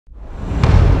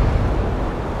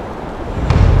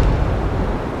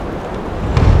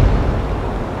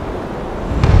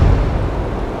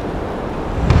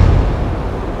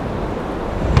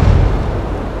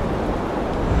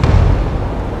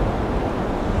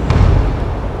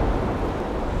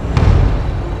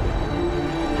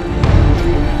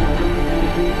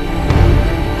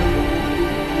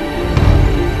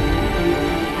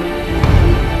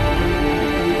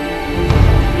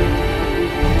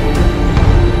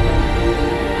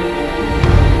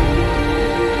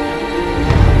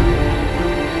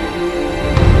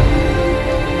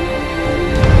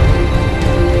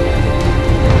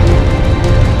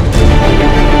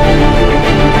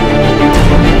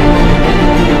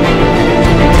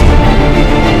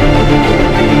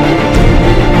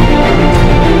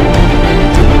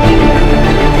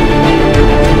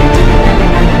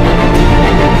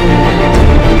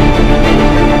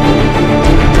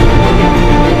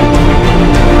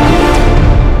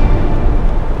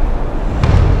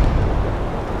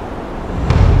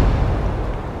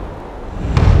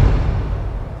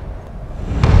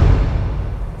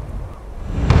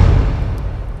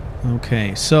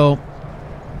Okay, so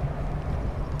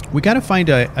we got to find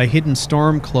a hidden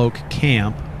Stormcloak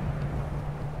camp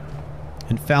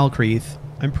in Falkreath.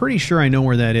 I'm pretty sure I know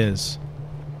where that is.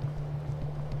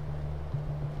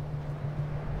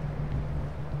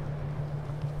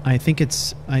 I think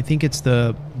it's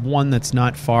the one that's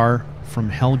not far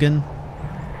from Helgen.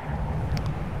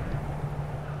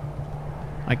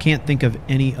 I can't think of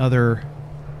any other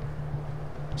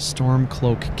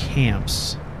Stormcloak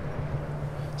camps.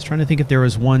 I was trying to think if there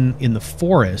was one in the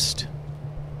forest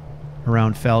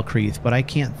around Falkreath, but I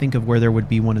can't think of where there would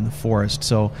be one in the forest.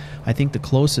 So I think the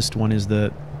closest one is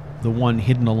the one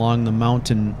hidden along the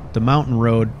mountain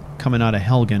road coming out of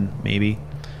Helgen, maybe.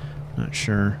 Not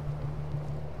sure.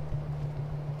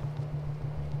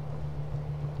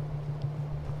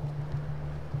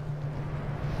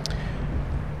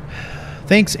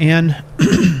 Thanks, Anne.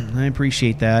 I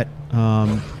appreciate that.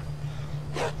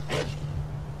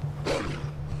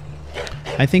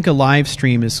 I think a live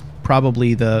stream is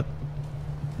probably the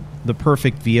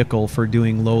perfect vehicle for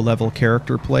doing low-level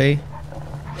character play.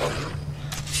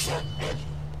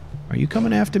 Are you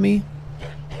coming after me?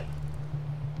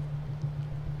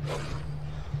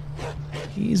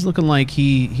 He's looking like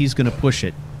he's going to push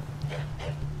it.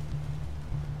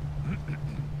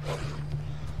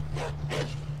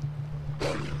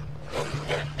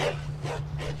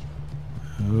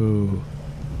 Ooh.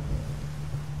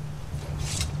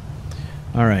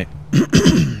 All right.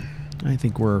 I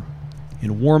think we're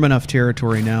in warm enough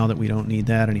territory now that we don't need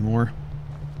that anymore.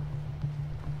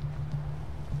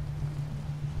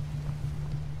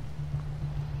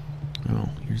 Oh,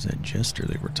 here's that jester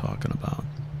they were talking about.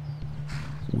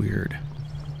 Weird.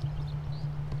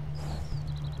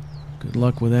 Good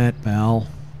luck with that, pal.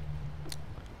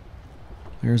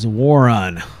 There's a war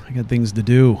on. I got things to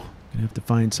do. Gonna have to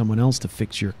find someone else to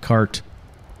fix your cart.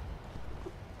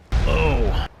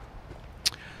 Oh.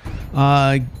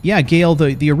 Yeah, Gale,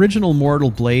 the original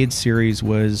Mortal Blade series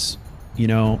was, you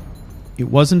know, it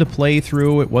wasn't a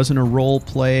playthrough, it wasn't a role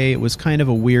play, it was kind of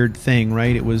a weird thing,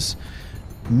 right? It was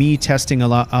me testing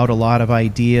out a lot of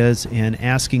ideas and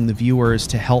asking the viewers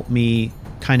to help me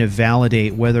kind of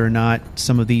validate whether or not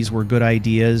some of these were good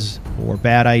ideas or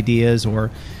bad ideas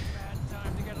or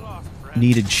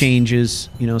needed changes,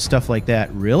 you know, stuff like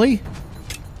that. Really?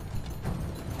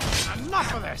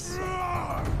 Enough of this!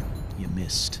 You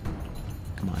missed.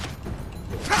 Come on.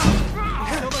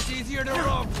 So much easier to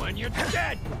rob when you're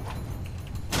dead!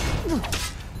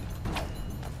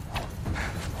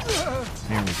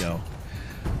 There we go.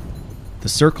 The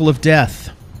circle of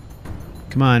death.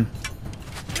 Come on.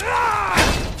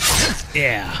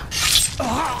 Yeah.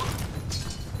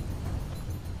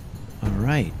 All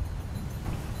right.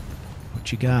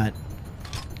 What you got?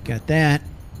 Got that.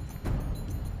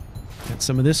 Got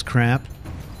some of this crap.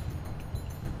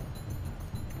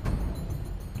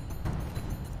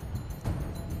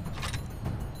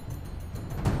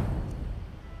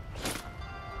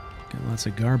 Got lots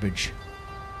of garbage.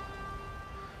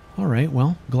 All right,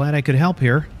 well, glad I could help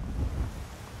here.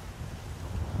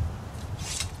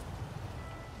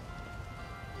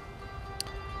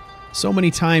 So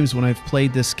many times when I've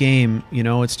played this game, you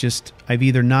know, it's just I've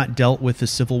either not dealt with the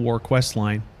Civil War quest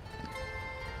line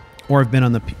or I've been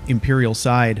on the Imperial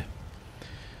side.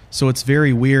 So it's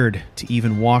very weird to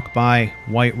even walk by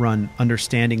Whiterun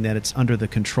understanding that it's under the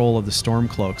control of the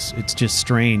Stormcloaks. It's just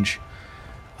strange.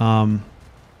 But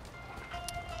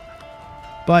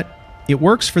it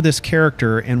works for this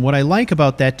character, and what I like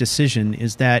about that decision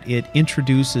is that it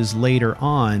introduces later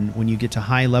on, when you get to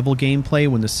high-level gameplay,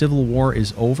 when the Civil War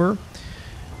is over,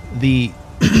 the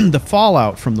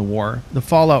fallout from the war, the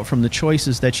fallout from the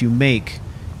choices that you make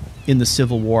in the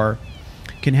Civil War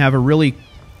can have a really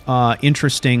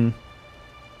interesting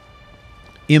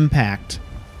impact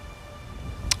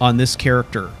on this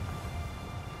character.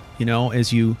 You know,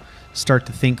 as you start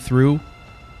to think through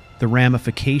the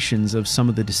ramifications of some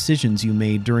of the decisions you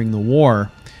made during the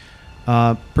war,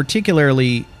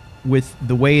 particularly with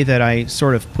the way that I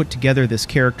sort of put together this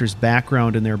character's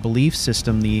background and their belief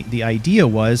system. The idea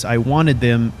was I wanted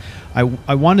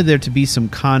there to be some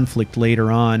conflict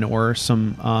later on, or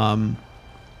some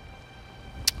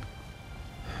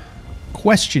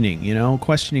questioning, you know,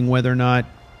 questioning whether or not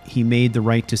he made the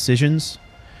right decisions,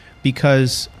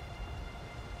 because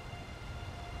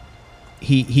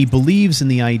he believes in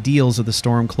the ideals of the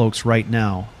Stormcloaks right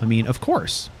now. I mean, of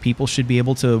course, people should be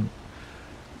able to,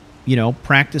 you know,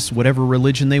 practice whatever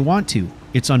religion they want to.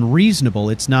 It's unreasonable.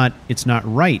 It's not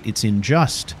right. It's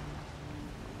unjust.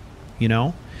 You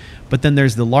know? But then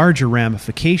there's the larger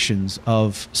ramifications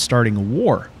of starting a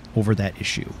war over that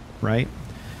issue, right?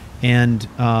 And,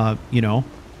 you know,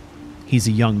 He's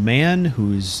a young man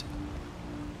who's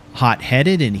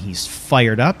hot-headed and he's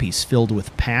fired up. He's filled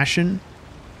with passion,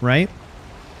 right?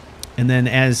 And then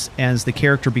as the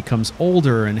character becomes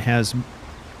older and has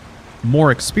more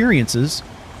experiences,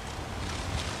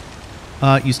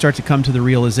 you start to come to the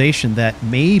realization that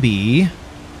maybe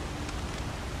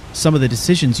some of the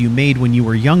decisions you made when you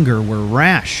were younger were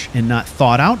rash and not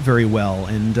thought out very well,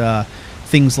 and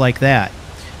things like that.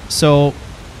 So,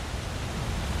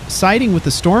 siding with the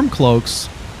Stormcloaks,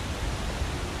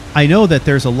 I know that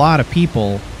there's a lot of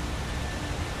people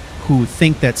who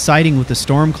think that siding with the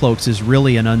Stormcloaks is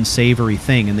really an unsavory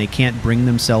thing and they can't bring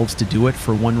themselves to do it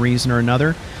for one reason or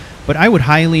another. But I would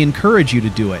highly encourage you to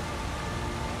do it.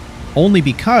 Only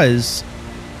because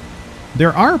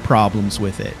there are problems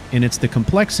with it, and it's the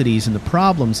complexities and the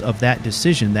problems of that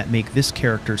decision that make this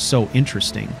character so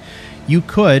interesting. You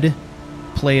could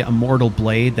play a Mortal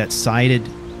Blade that sided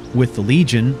with the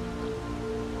Legion,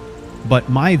 but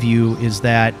my view is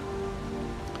that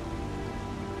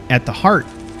at the heart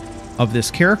of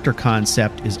this character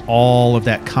concept is all of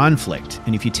that conflict.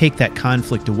 And if you take that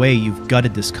conflict away, you've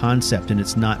gutted this concept and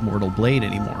it's not Mortal Blade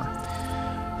anymore.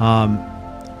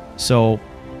 So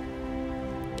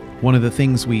one of the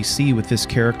things we see with this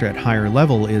character at higher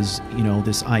level is, you know,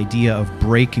 this idea of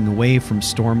breaking away from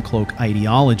Stormcloak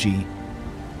ideology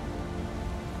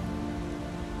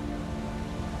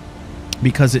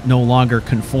because it no longer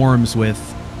conforms with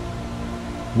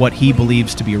what he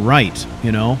believes to be right,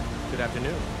 you know? Good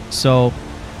afternoon. So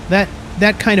that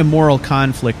kind of moral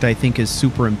conflict, I think, is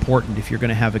super important if you're going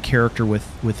to have a character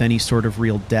with any sort of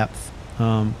real depth.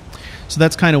 So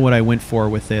that's kind of what I went for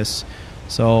with this.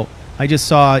 So I just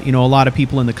saw, you know, a lot of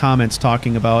people in the comments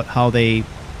talking about how they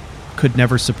could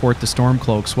never support the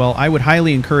Stormcloaks. Well, I would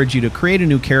highly encourage you to create a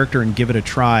new character and give it a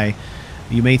try.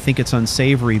 You may think it's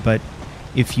unsavory, but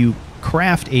if you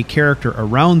craft a character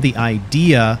around the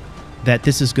idea that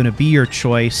this is going to be your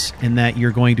choice and that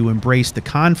you're going to embrace the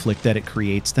conflict that it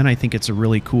creates, then I think it's a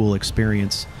really cool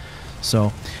experience.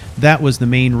 So that was the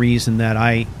main reason that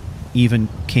I even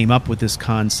came up with this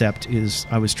concept. Is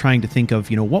I was trying to think of,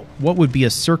 you know, what would be a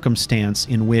circumstance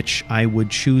in which I would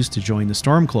choose to join the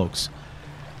Stormcloaks,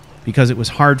 because it was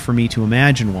hard for me to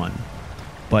imagine one,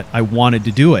 but I wanted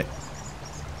to do it.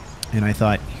 And I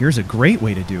thought, here's a great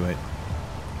way to do it.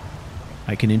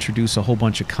 I can introduce a whole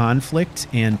bunch of conflict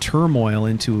and turmoil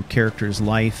into a character's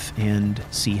life and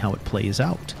see how it plays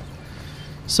out.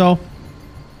 So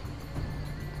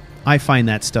I find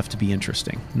that stuff to be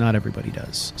interesting. Not everybody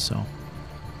does. So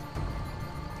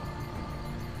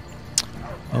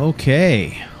okay,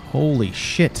 holy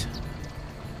shit,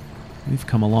 we've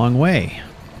come a long way.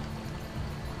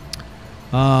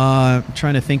 I'm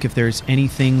trying to think if there's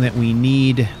anything that we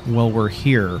need while we're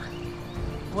here.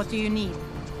 What do you need?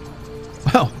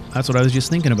 Well, that's what I was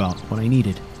just thinking about, what I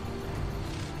needed.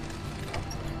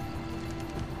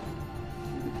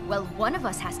 Well, one of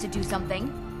us has to do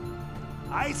something.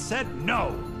 I said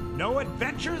no. No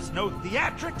adventures, no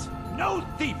theatrics, no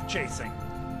thief chasing.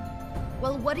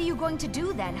 Well, what are you going to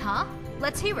do then, huh?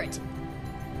 Let's hear it.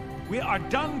 We are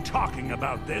done talking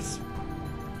about this.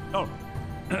 Oh,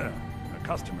 a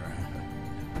customer.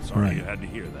 Sorry Right. you had to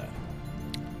hear that.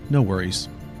 No worries.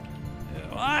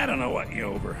 Well, I don't know what you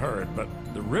overheard, but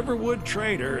the Riverwood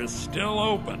Trader is still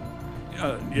open.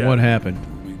 Yeah, What happened?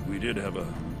 we did have a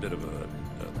bit of a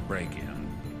break-in.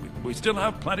 We still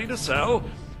have plenty to sell.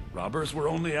 Robbers were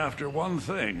only after one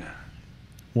thing.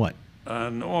 What?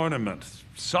 An ornament.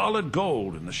 Solid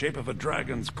gold in the shape of a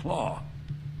dragon's claw.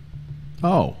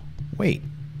 Oh, wait.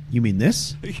 You mean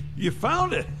this? You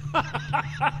found it!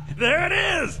 There it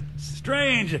is!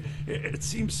 Strange. It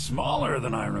seems smaller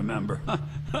than I remember.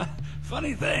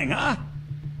 Funny thing, huh?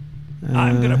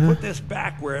 I'm gonna put this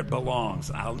back where it belongs.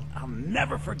 I'll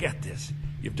never forget this.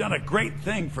 You've done a great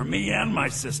thing for me and my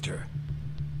sister.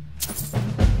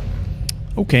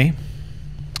 Okay.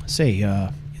 Say,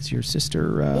 is your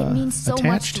sister It means so much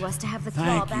attached? to us to have the claw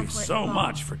Thank back you where it so belongs.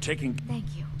 much for taking...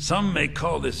 Thank you. Some may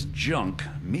call this junk.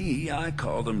 Me, I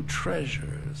call them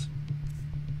treasures.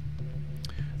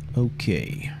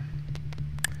 Okay.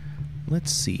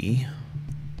 Let's see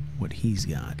what he's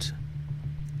got.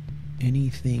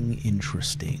 Anything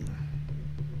interesting?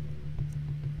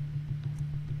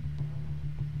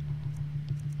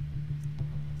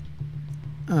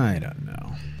 I don't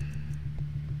know.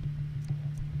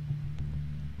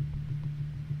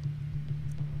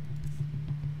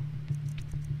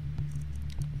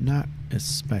 Not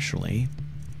especially.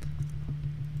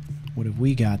 What have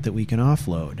we got that we can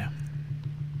offload?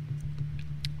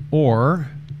 Or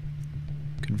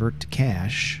convert to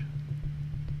cash.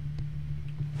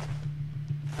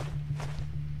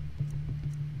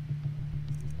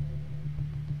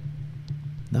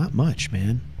 Not much,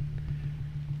 man.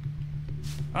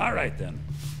 All right, then.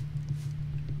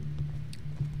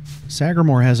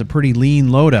 Sagramore has a pretty lean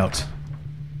loadout.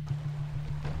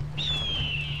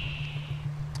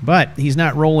 But he's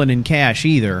not rolling in cash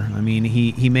either. I mean,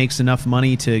 he makes enough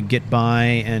money to get by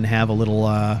and have a little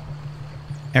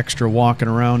extra walking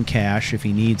around cash if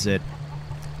he needs it.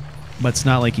 But it's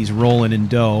not like he's rolling in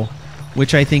dough,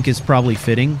 which I think is probably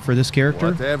fitting for this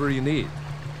character. Whatever you need.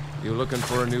 You looking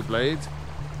for a new blade?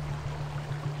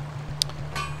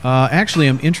 Actually,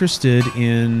 I'm interested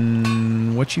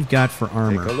in what you've got for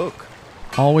armor. Take a look.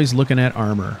 Always looking at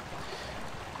armor.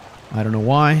 I don't know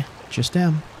why. Just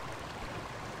am.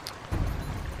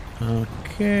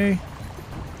 Okay.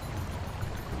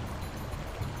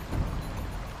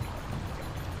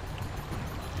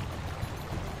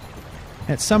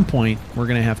 At some point, we're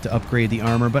going to have to upgrade the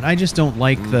armor, but I just don't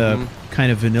like the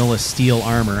kind of vanilla steel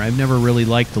armor. I've never really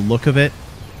liked the look of it.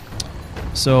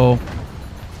 So,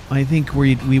 I think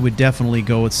we would definitely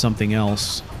go with something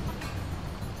else.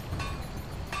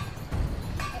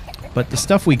 But the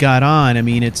stuff we got on, I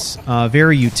mean, it's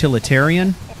very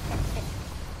utilitarian,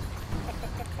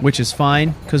 which is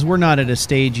fine, because we're not at a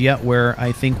stage yet where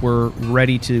I think we're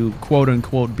ready to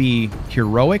quote-unquote be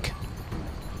heroic.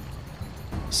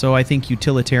 So I think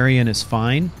utilitarian is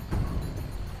fine.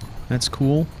 That's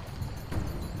cool.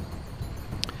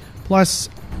 Plus,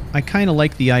 I kind of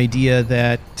like the idea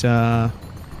that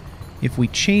if we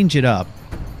change it up,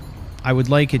 I would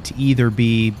like it to either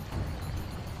be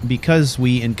because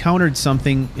we encountered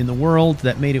something in the world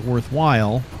that made it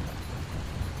worthwhile,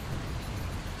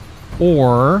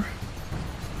 or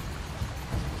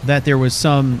that there was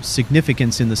some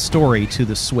significance in the story to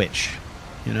the switch,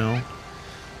 you know?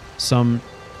 Some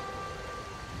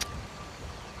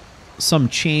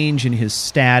change in his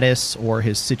status or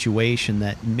his situation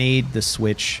that made the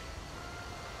switch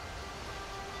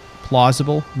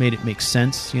plausible, made it make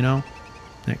sense, you know?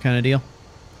 That kind of deal.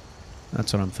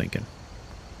 That's what I'm thinking.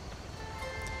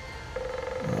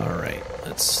 Alright,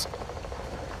 let's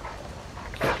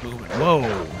keep moving.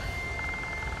 Whoa!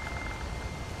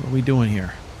 What are we doing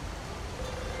here?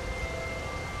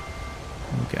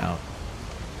 Look out.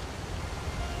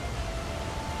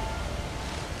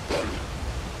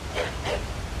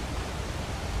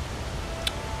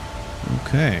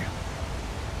 Okay.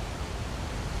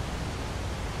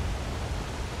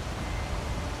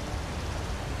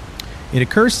 It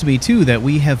occurs to me too that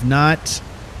we have not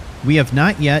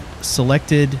yet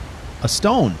selected a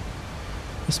stone.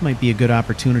 This might be a good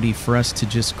opportunity for us to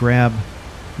just grab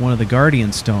one of the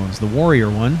guardian stones, the warrior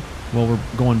one, while we're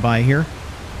going by here.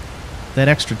 That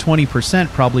extra 20%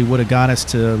 probably would have got us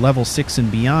to level 6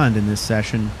 and beyond in this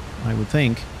session, I would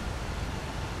think.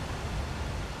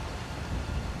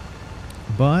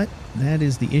 But that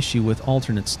is the issue with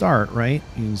alternate start, right?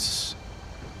 He's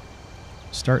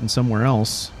starting somewhere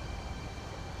else.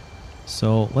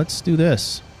 So let's do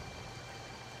this.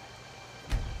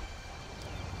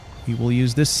 We will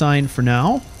use this sign for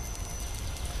now.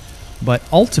 But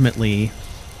ultimately,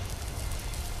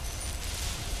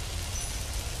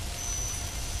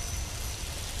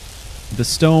 the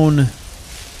stone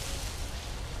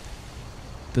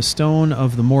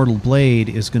of the mortal blade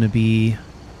is going to be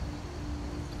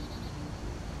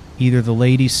either the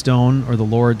Lady Stone or the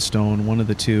Lord Stone, one of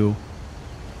the two.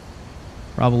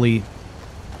 Probably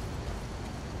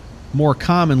more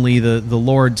commonly the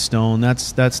Lord Stone.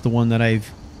 That's the one that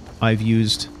I've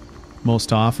used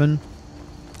most often.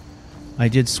 I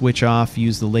did switch off,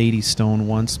 use the Lady Stone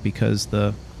once because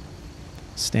the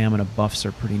stamina buffs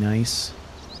are pretty nice.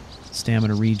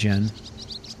 Stamina regen.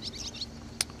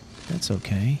 That's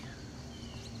okay.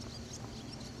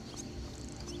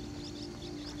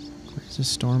 Where's the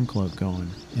Stormcloak going?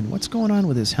 And what's going on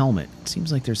with his helmet? It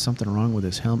seems like there's something wrong with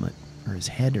his helmet. Or his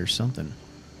head or something.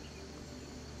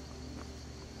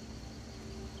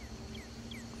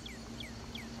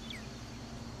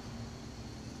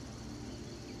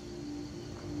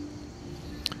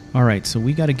 Alright, so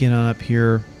we got to get on up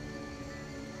here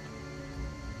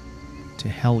to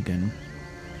Helgen.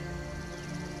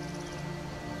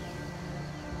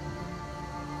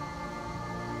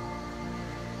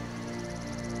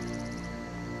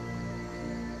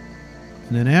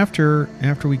 And then after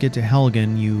we get to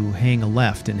Helgen, you hang a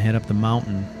left and head up the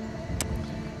mountain.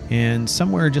 And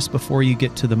somewhere just before you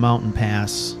get to the mountain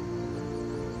pass,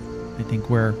 I think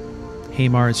where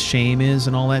Hamar's Shame is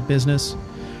and all that business,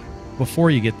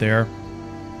 before you get there,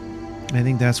 I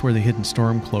think that's where the hidden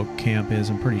Stormcloak camp is,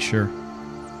 I'm pretty sure.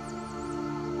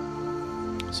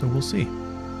 So we'll see.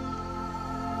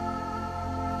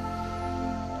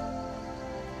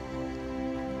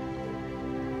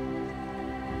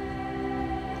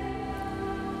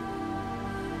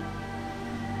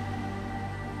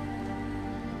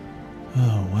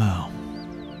 Oh, wow.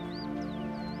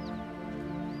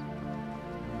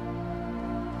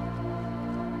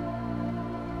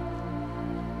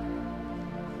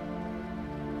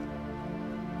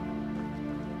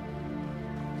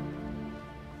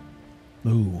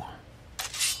 Ooh.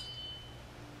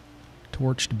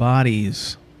 Torched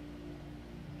bodies.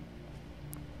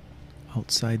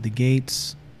 Outside the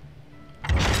gates.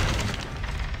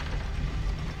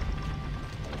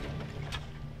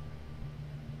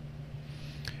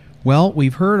 Well,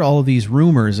 we've heard all of these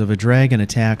rumors of a dragon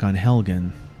attack on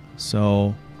Helgen,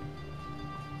 so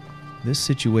this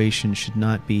situation should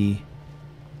not be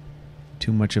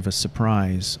too much of a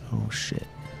surprise. Oh, shit.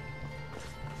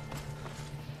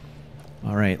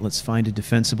 All right, let's find a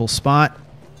defensible spot.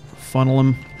 Funnel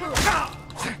him.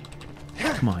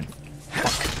 Come on.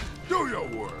 Do your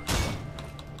work.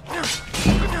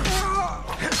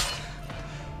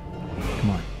 Come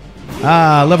on.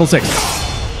 Ah, level 6.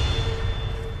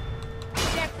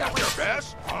 Your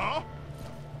best, huh?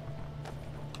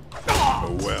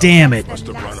 Oh, well. Damn it. Must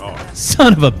have run off.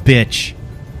 Son of a bitch.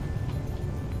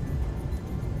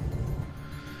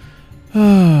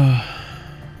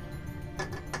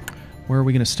 Where are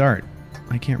we going to start?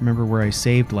 I can't remember where I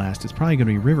saved last. It's probably going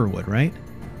to be Riverwood, right?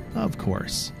 Of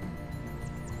course.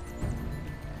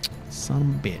 Son of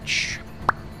a bitch.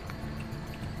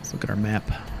 Let's look at our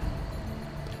map.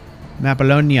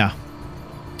 Mapalonia.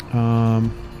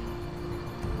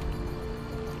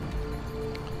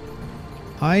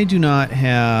 I do not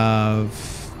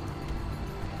have...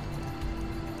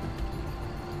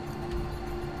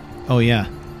 Oh, yeah.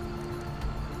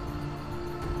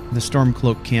 The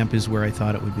Stormcloak camp is where I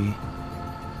thought it would be.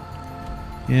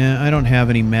 Yeah, I don't have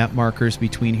any map markers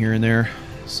between here and there,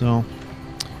 so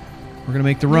we're going to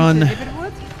make the run.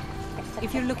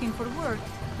 If you're looking for work,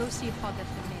 go see Father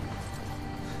Fernand.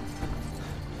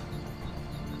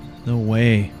 No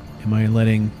way am I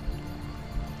letting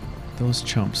those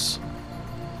chumps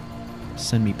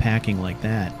send me packing like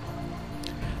that.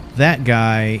 That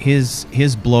guy, his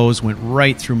blows went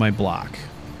right through my block.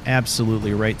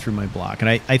 Absolutely right through my block. And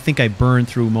I think I burned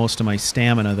through most of my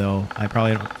stamina, though. I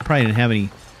probably didn't have any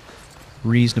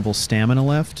reasonable stamina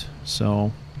left,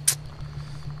 so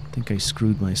I think I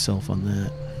screwed myself on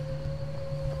that.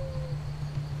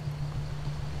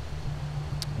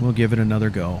 We'll give it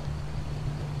another go.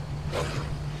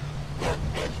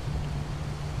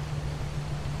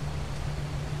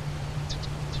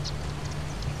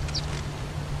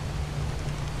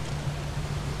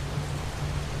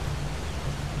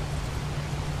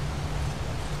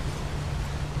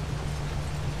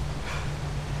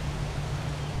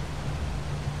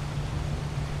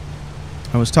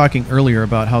 I was talking earlier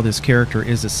about how this character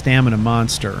is a stamina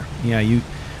monster. Yeah,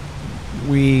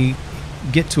 we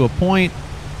get to a point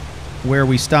where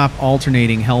we stop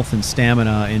alternating health and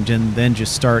stamina and then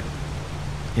just start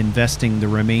investing the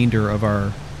remainder of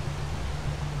our...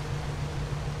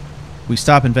 We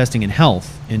stop investing in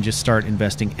health and just start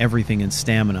investing everything in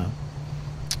stamina.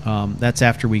 That's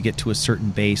after we get to a certain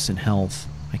base in health.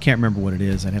 I can't remember what it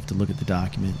is. I'd have to look at the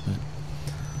document, but...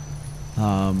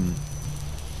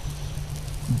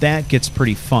 that gets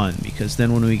pretty fun, because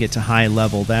then when we get to high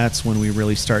level, that's when we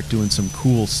really start doing some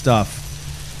cool stuff.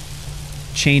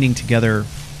 Chaining together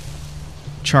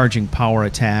charging power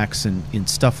attacks and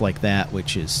stuff like that,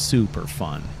 which is super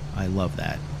fun. I love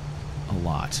that a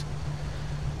lot.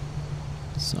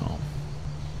 So...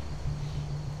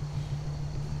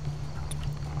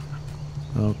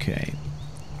 okay.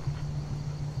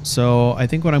 So I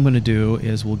think what I'm going to do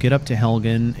is we'll get up to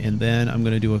Helgen, and then I'm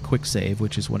going to do a quick save,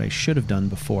 which is what I should have done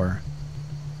before,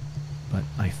 but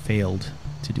I failed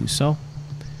to do so.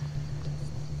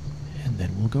 And then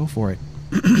we'll go for it.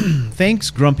 Thanks,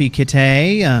 Grumpy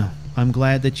Kitty. I'm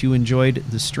glad that you enjoyed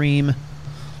the stream.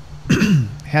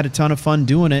 Had a ton of fun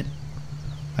doing it.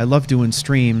 I love doing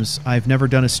streams. I've never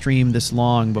done a stream this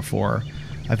long before.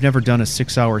 I've never done a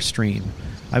 6-hour stream.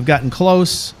 I've gotten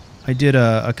close. I did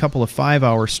a couple of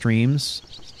 5-hour streams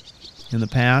in the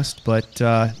past, but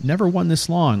never one this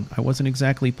long. I wasn't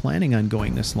exactly planning on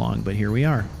going this long, but here we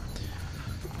are.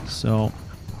 So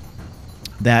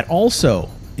that also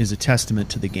is a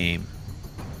testament to the game.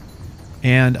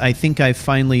 And I think I've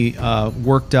finally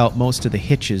worked out most of the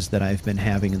hitches that I've been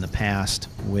having in the past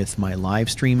with my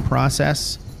live stream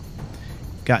process.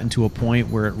 Gotten to a point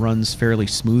where it runs fairly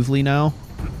smoothly now.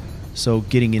 So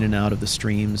getting in and out of the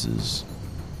streams is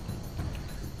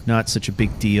not such a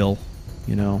big deal,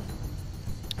 you know.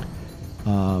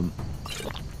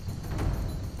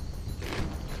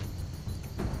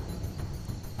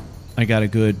 I got a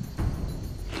good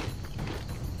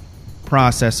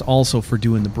process also for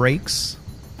doing the breaks.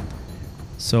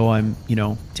 So I'm, you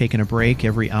know, taking a break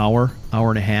every hour, hour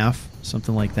and a half,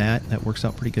 something like that. That works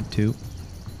out pretty good too.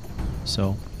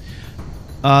 So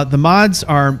the mods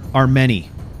are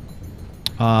many.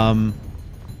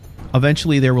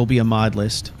 Eventually there will be a mod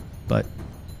list, but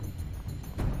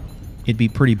it'd be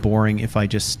pretty boring if I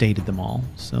just stated them all.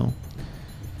 So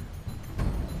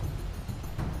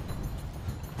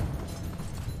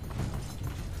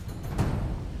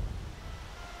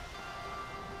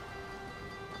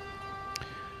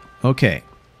okay,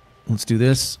 let's do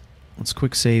this. Let's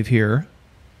quick save here.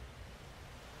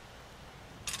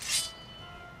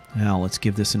 Now let's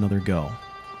give this another go.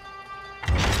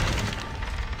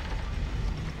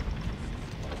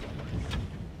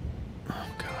 Oh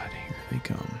God, here they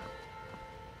come.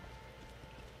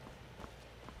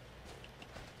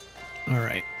 All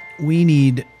right, we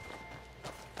need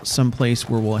some place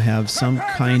where we'll have some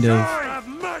kind of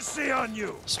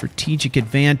strategic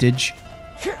advantage.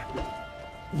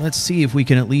 Let's see if we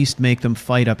can at least make them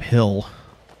fight uphill.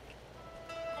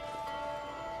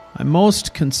 I'm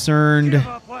most concerned...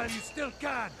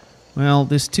 Well,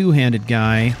 this two-handed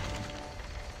guy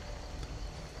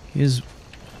is...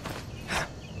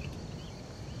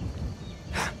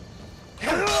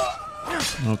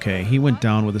 Okay, he went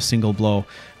down with a single blow.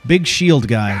 Big shield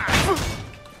guy.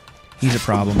 He's a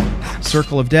problem.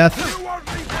 Circle of death.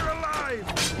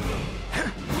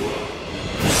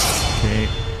 Okay.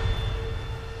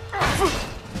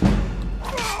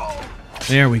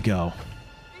 There we go.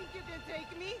 Think you can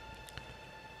take me?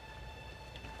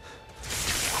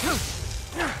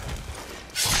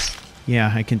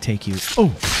 Yeah, I can take you.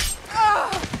 Oh!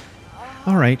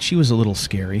 Alright, she was a little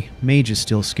scary. Mages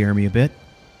still scare me a bit.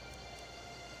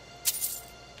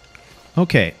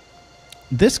 Okay.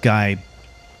 This guy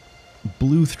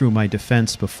blew through my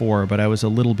defense before, but I was a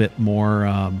little bit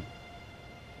more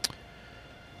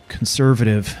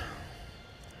conservative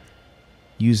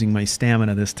using my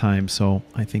stamina this time, so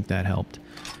I think that helped.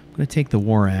 I'm going to take the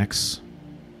war axe.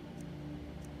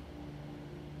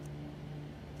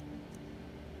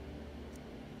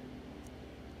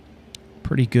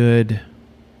 Pretty good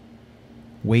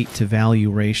weight to value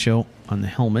ratio on the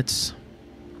helmets.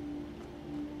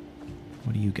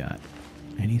 What do you got?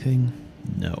 Anything?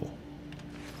 No.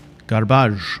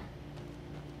 Garbage.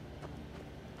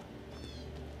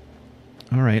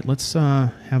 All right, let's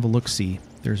have a look-see.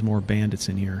 There's more bandits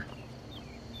in here.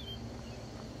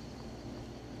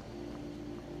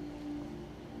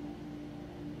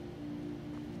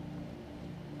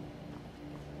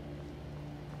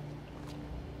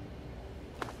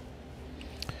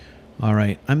 All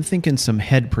right, I'm thinking some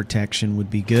head protection would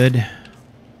be good.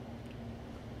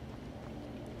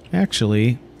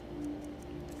 Actually,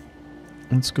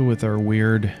 let's go with our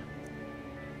weird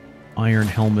iron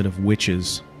helmet of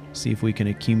witches. See if we can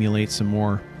accumulate some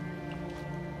more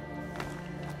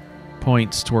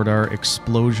points toward our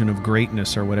explosion of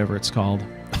greatness or whatever it's called.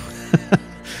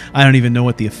 I don't even know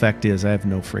what the effect is. I have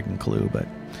no freaking clue, but...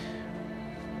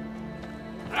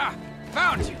 Ah,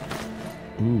 found you.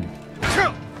 Ooh.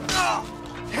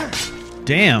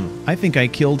 Damn, I think I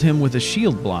killed him with a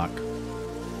shield block.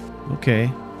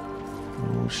 Okay.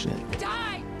 Oh, shit.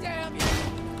 Die, damn you.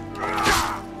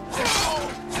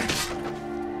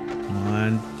 Come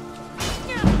on.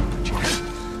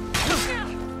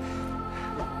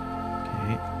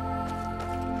 Okay.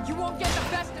 You won't get the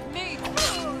best of me.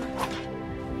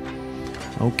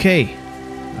 Okay.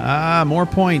 Ah, more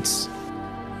points. I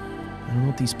don't know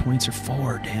what these points are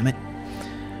for, damn it.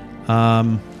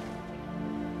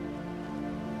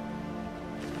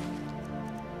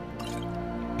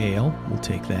 Ale, we'll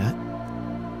take that.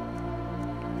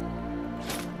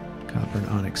 Copper and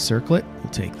onyx circlet,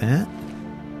 we'll take that.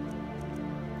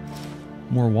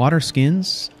 More water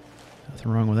skins.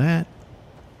 Nothing wrong with that.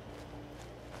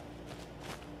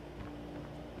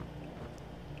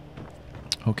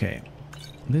 Okay.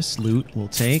 This loot we'll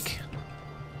take.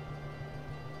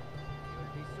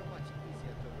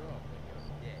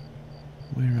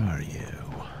 Where are you?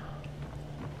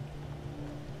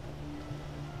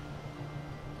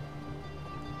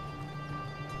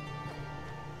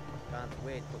 Can't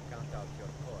wait to count out your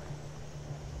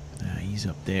coin. He's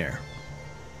up there.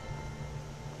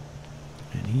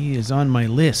 And he is on my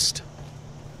list.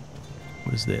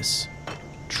 What is this?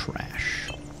 Trash.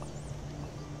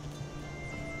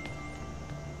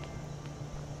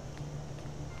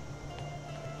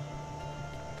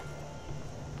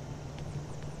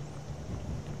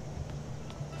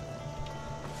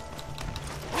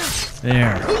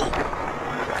 There.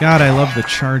 God, I love the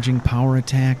charging power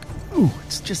attack. Ooh,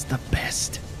 it's just the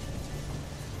best.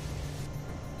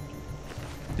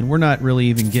 And we're not really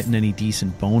even getting any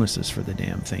decent bonuses for the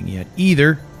damn thing yet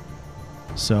either.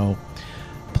 So,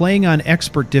 playing on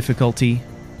expert difficulty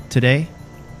today.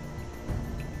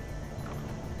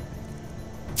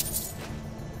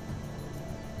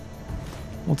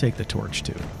 We'll take the torch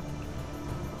too.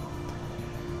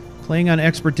 Playing on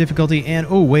expert difficulty and...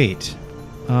 oh, wait.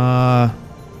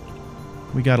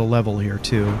 We got a level here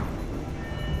too.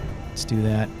 Let's do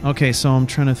that. Okay, so I'm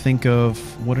trying to think of...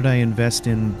 what did I invest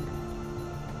in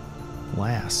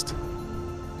last?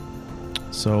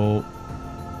 So,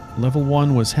 level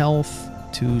 1 was health,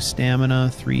 2 stamina,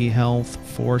 3 health,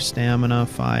 4 stamina,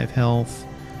 5 health.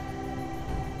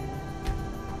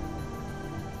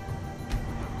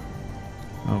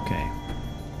 Okay.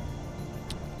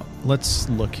 Let's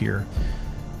look here.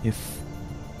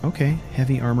 Okay,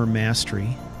 heavy armor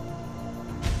mastery.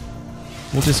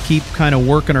 We'll just keep kind of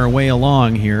working our way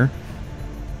along here.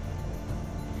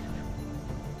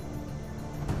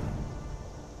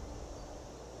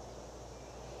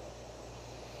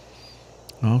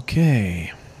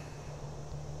 Okay.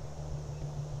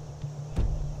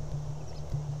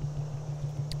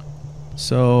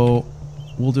 So,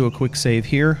 we'll do a quick save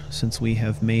here since we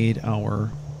have made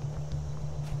our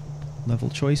level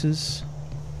choices.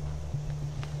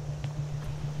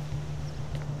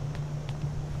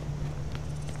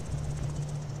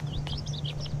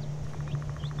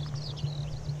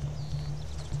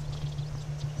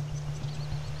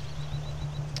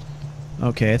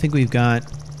 Okay, I think we've got...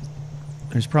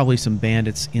 there's probably some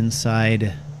bandits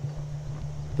inside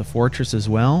the fortress as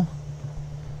well.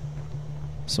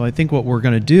 So I think what we're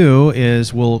going to do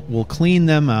is we'll clean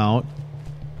them out.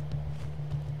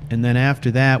 And then after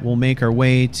that, we'll make our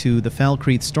way to the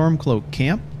Falkreath Stormcloak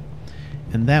camp.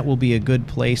 And that will be a good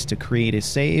place to create a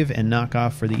save and knock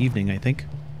off for the evening, I think.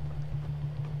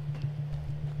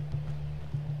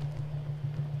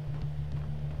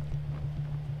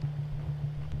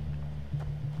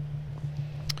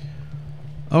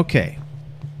 Okay.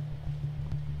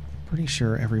 Pretty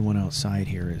sure everyone outside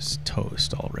here is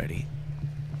toast already.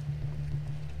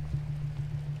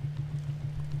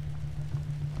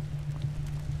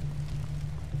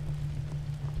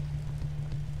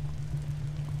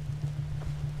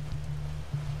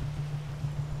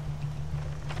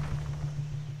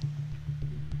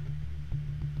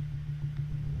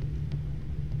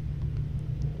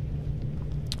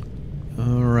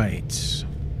 All right.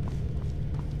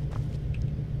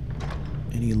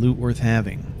 Any loot worth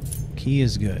having? Key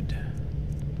is good.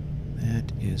 That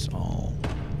is all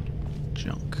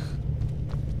junk.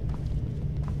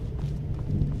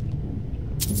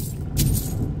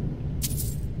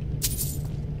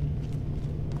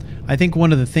 I think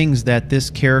one of the things that this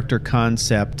character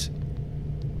concept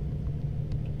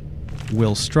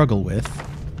will struggle with,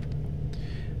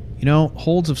 you know,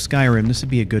 Holds of Skyrim, this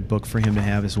would be a good book for him to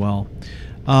have as well,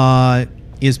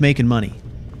 is making money,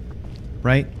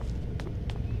 right?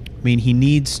 I mean, he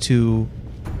needs to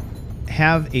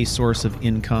have a source of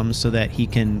income so that he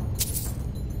can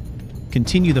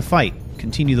continue the fight,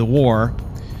 continue the war.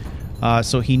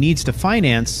 So he needs to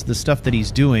finance the stuff that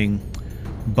he's doing,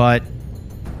 but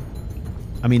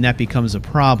I mean, that becomes a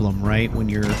problem, right? When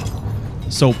you're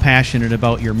so passionate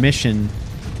about your mission,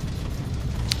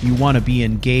 you want to be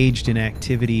engaged in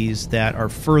activities that are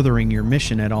furthering your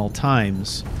mission at all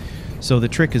times. So the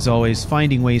trick is always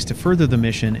finding ways to further the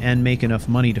mission and make enough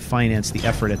money to finance the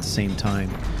effort at the same time.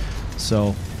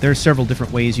 So there are several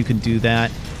different ways you can do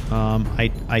that.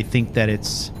 I think that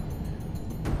it's,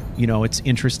 you know, it's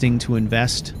interesting to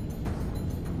invest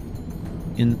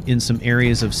in some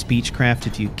areas of speechcraft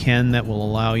if you can, that will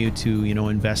allow you to, you know,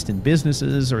 invest in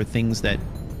businesses or things that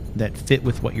fit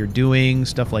with what you're doing,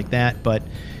 stuff like that. But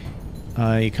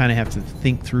you kind of have to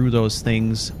think through those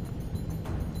things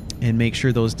and make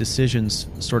sure those decisions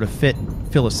sort of fit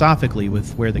philosophically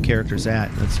with where the character's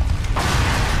at. That's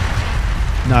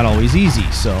not always easy,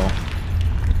 so...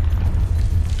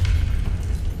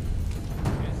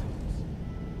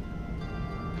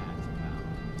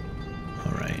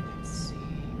 Alright.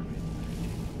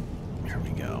 Here we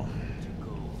go.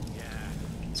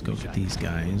 Let's go get these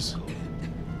guys.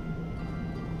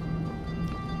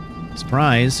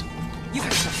 Surprise! You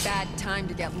picked a bad time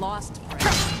to get lost,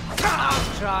 friend.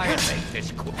 I'll try and make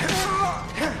this quick.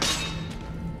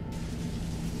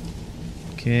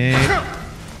 Okay. I'll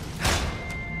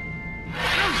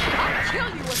kill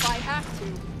you if I have to.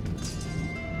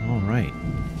 All right.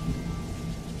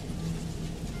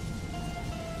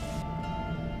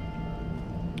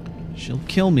 She'll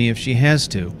kill me if she has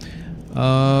to.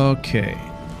 Okay.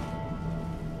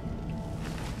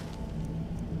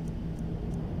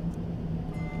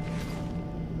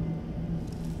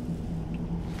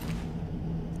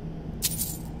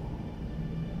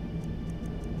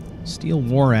 Steel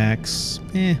war axe.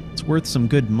 It's worth some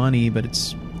good money, but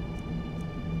it's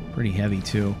pretty heavy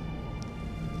too.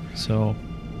 So,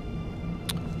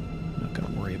 I'm not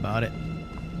going to worry about it.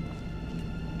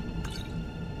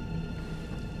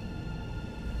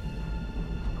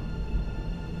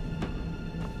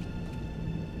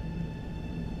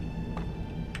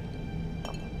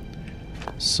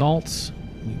 Salt.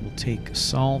 We will take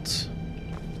salt.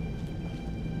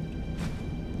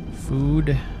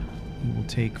 Food. We will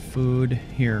take food.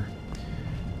 Here.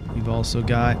 We've also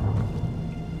got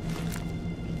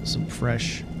some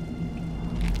fresh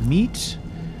meat.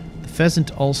 The pheasant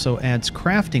also adds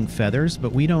crafting feathers,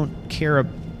 but we don't care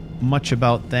much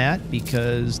about that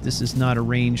because this is not a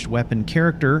ranged weapon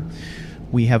character.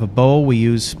 We have a bow we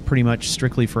use pretty much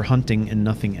strictly for hunting and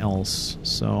nothing else.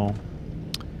 So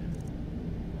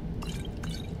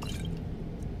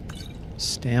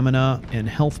stamina and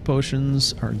health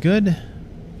potions are good.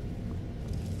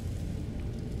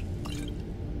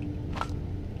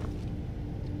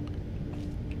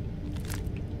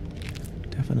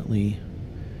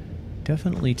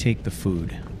 Definitely take the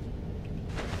food.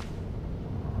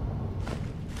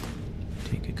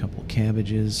 Take a couple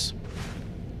cabbages.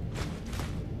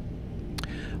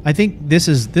 I think this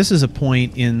is a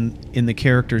point in the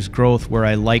character's growth where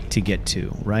I like to get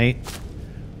to, right?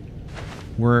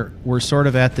 We're sort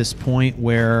of at this point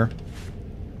where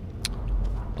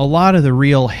a lot of the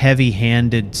real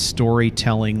heavy-handed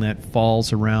storytelling that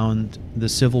falls around the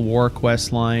Civil War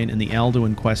questline and the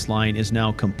Alduin questline is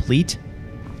now complete.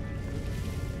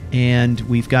 And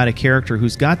we've got a character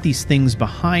who's got these things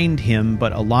behind him,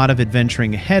 but a lot of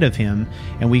adventuring ahead of him,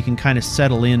 and we can kind of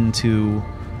settle into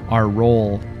our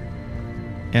role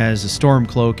as a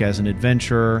Stormcloak, as an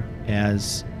adventurer,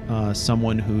 as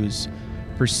someone who's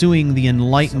pursuing the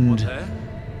enlightenment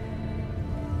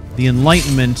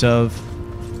of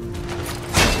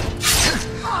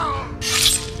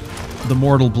the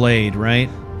mortal blade, right?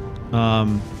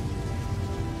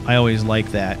 I always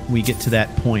like that. We get to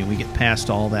that point. We get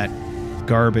past all that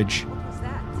garbage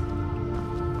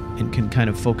and can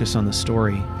kind of focus on the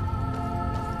story.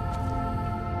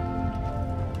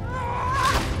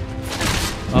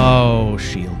 Oh,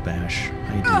 shield bash.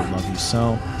 I do love you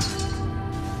so.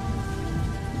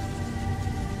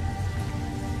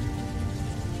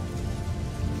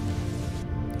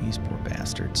 These poor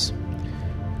bastards.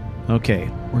 Okay,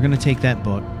 we're going to take that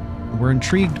book. We're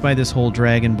intrigued by this whole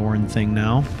Dragonborn thing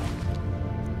now.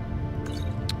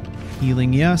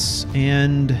 Healing, yes,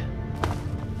 and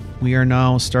we are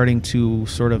now starting to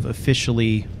sort of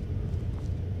officially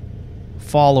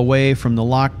fall away from the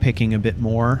lockpicking a bit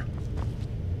more.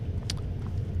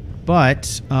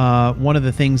 But one of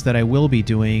the things that I will be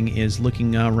doing is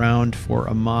looking around for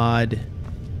a mod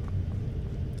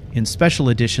in Special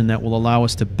Edition that will allow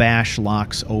us to bash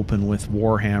locks open with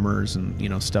warhammers and, you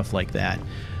know, stuff like that.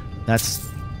 That's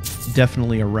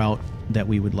definitely a route that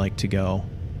we would like to go.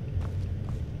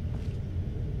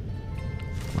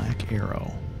 Black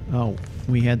Arrow. Oh,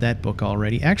 we had that book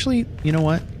already. Actually, you know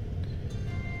what?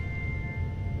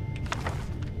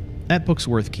 That book's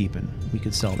worth keeping. We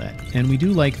could sell that. And we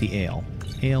do like the ale.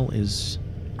 Ale is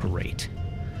great.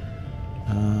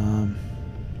 Nothing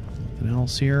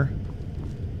else here?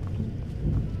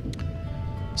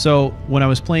 So, when I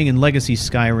was playing in Legacy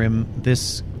Skyrim,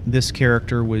 this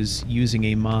character was using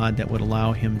a mod that would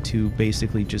allow him to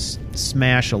basically just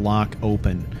smash a lock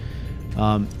open.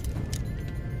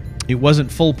 It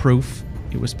wasn't foolproof.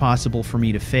 It was possible for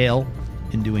me to fail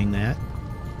in doing that.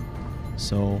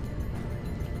 So,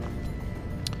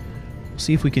 we'll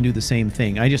see if we can do the same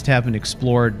thing. I just haven't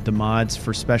explored the mods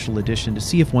for Special Edition to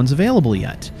see if one's available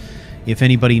yet. If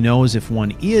anybody knows if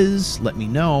one is, let me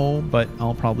know, but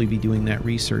I'll probably be doing that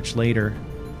research later.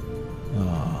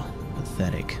 Oh,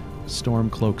 pathetic.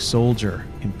 Stormcloak soldier,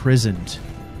 imprisoned.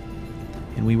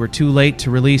 And we were too late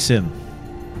to release him.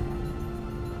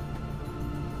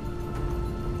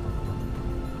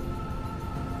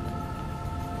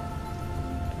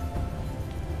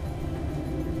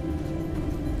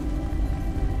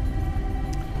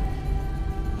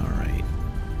 Alright.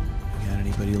 Got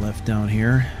anybody left down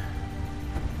here?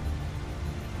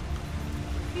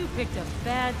 You picked a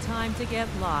bad time to get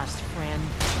lost, friend.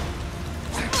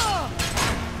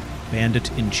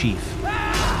 Bandit in Chief.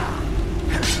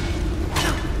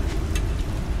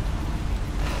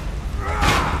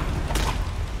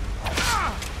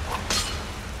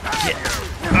 Get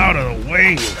out of the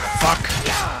way, you fuck!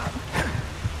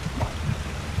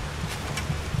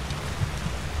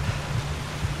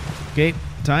 Okay,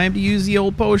 time to use the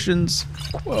old potions.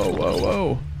 Whoa, whoa,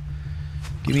 whoa.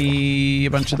 Give me a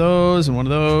bunch of those and one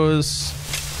of those.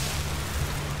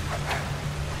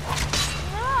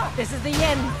 This is the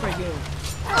end for you.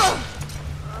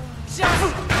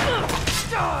 Just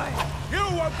die! You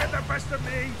won't get the best of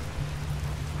me!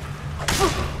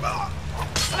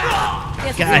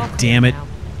 Guess God we're all damn it. clear now.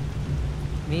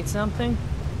 Need something?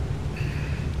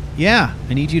 Yeah,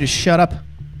 I need you to shut up.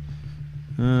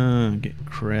 Get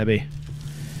crabby.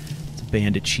 It's a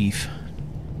bandit chief.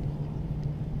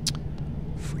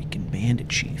 Freaking bandit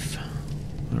chief.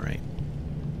 Alright.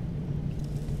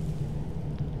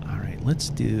 Alright,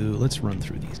 let's run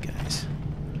through these guys.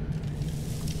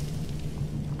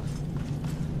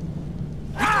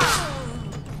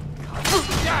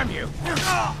 Damn you!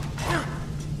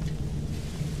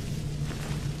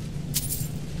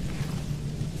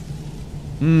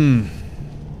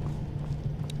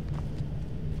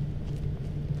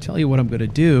 Tell you what I'm going to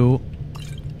do.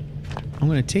 I'm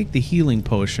going to take the healing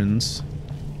potions.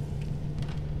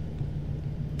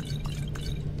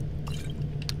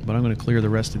 But I'm going to clear the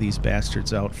rest of these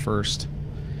bastards out first.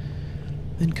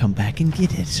 Then come back and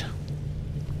get it.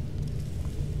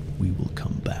 We will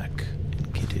come back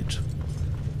and get it.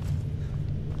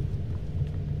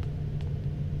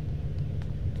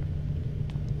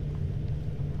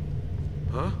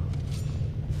 Huh?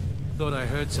 Thought I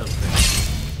heard something.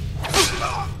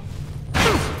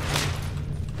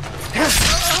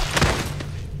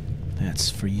 That's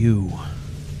for you.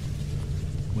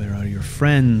 Where are your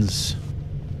friends?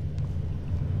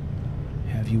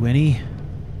 Have you any?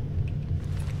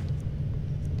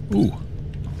 Ooh,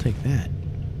 I'll take that.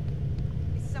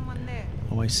 Is someone there?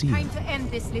 Oh, I see you. Time to end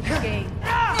this little game.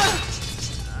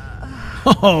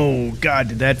 Oh, God,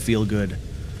 did that feel good.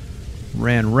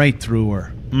 Ran right through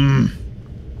her.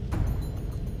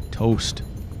 Toast.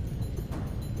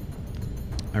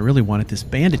 I really wanted this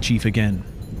bandit chief again.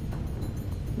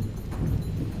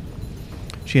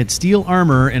 She had steel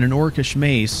armor and an orcish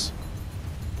mace.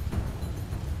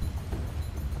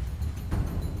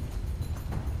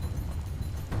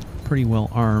 Pretty well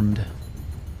armed.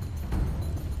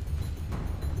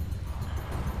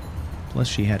 Plus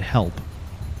she had help.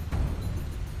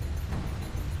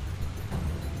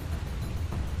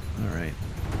 Alright.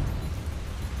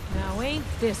 Now ain't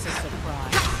this a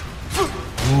surprise?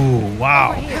 Ooh,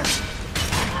 wow. I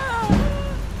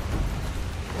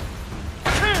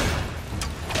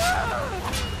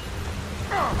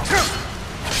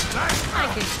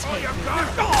can take it.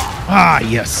 Ah,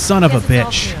 you son of a Guess it's all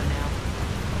bitch. clear now.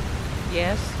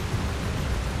 Yes?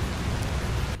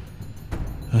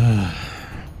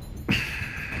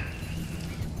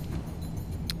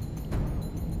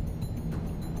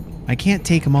 I can't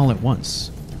take them all at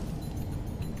once.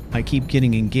 I keep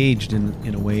getting engaged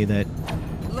in a way that...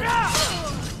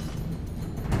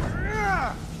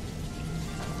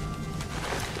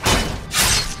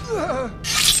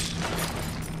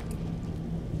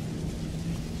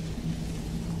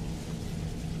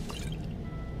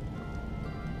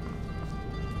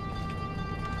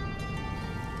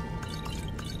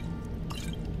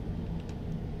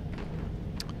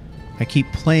 I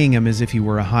keep playing him as if he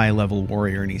were a high-level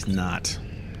warrior, and he's not.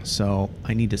 So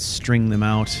I need to string them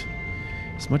out.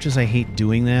 As much as I hate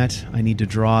doing that, I need to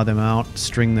draw them out,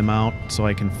 string them out, so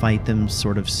I can fight them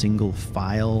sort of single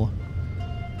file.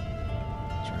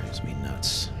 Drives me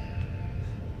nuts.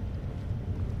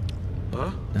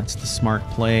 Huh? That's the smart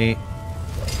play.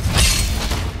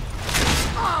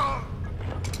 I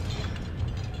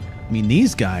mean,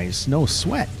 these guys, no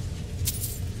sweat.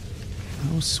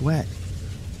 No sweat.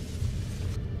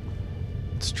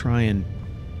 Let's try and...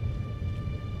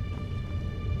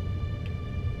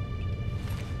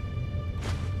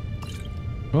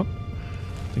 Oh,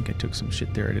 I think I took some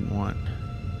shit there I didn't want.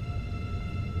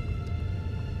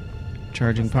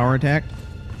 Charging power attack.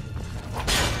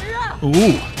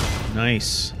 Ooh,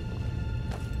 nice.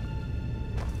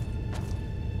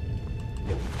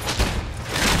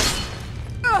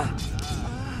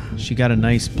 She got a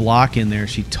nice block in there.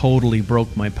 She totally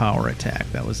broke my power attack.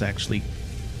 That was actually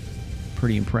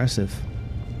pretty impressive.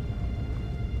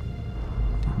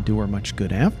 Didn't do her much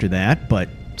good after that, but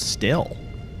still.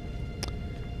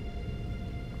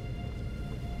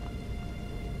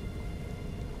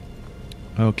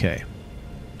 Okay.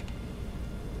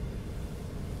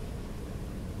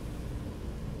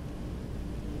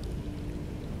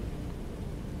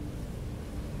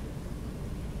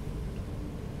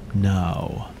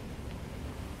 Now,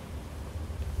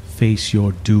 face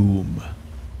your doom.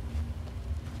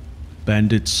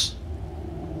 Bandits.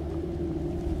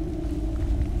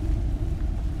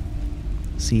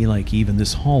 See, like, even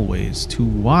this hallway is too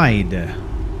wide. They're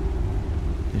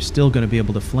still going to be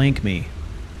able to flank me.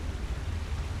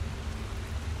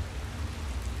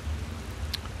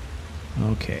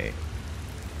 Okay.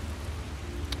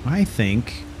 I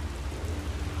think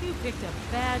You picked a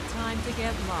bad time to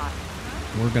get lost.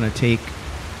 we're going to take...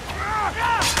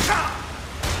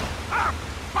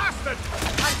 Bastard!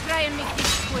 I'll try and make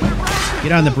this quick.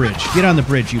 Get on the bridge. Get on the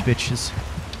bridge, you bitches.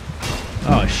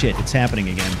 Oh, shit. It's happening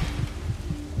again.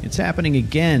 It's happening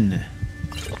again.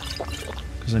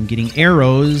 Because I'm getting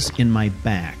arrows in my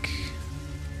back.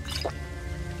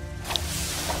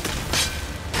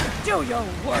 Do your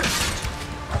worst.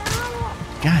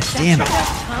 God damn it.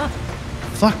 Huh?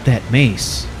 Fuck that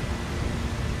mace.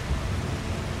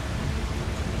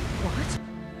 What?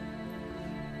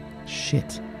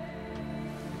 Shit.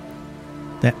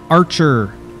 That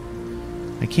archer.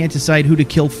 I can't decide who to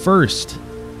kill first.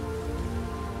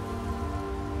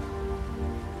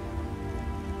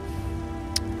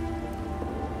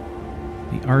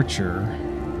 The archer.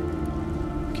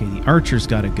 Okay, the archer's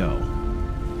got to go.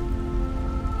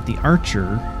 The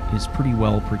archer is pretty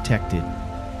well protected.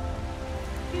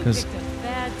 You 'Cause picked a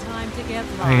bad time to get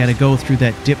lost. I got to go through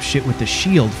that dipshit with the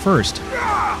shield first.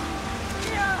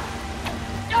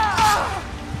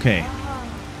 Okay.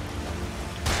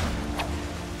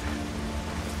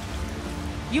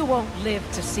 You won't live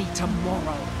to see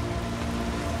tomorrow.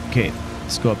 Okay,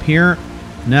 let's go up here.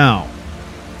 Now.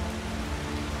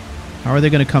 How are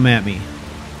they going to come at me?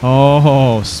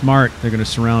 Oh, smart. They're going to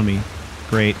surround me.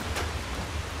 Great.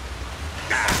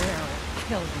 They'll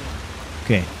kill you.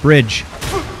 Okay, bridge.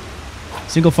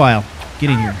 Single file. Get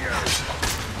in here.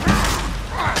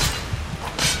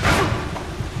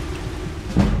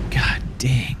 God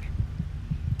dang.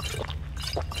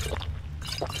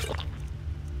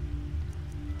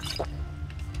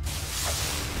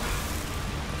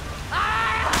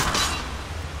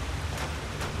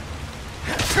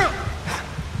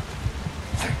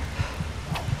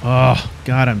 Oh,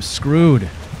 God, I'm screwed.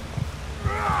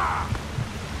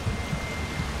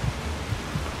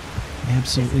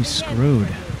 Absolutely screwed.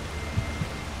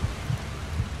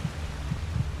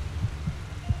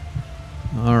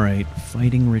 All right,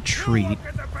 fighting retreat.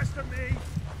 Get the best of me.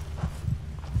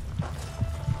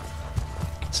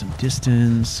 Get some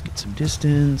distance. Get some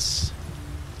distance.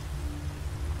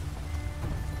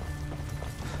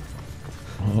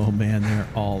 Oh, man, they're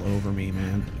all over me,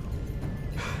 man.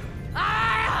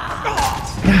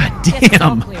 God Yes, it's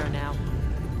all damn. clear now.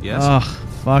 Yes? Ugh,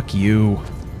 fuck you.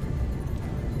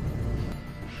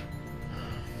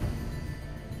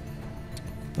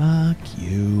 Fuck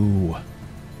you.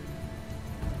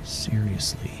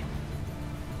 Seriously.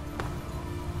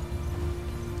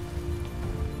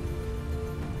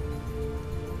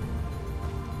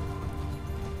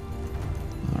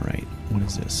 All right, what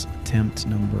is this? Attempt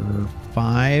number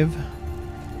 5.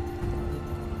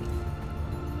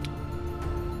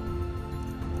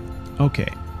 Okay.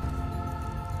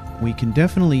 We can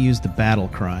definitely use the battle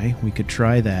cry. We could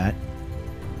try that.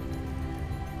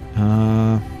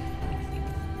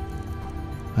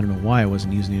 I don't know why I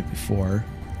wasn't using it before,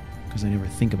 because I never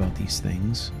think about these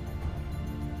things.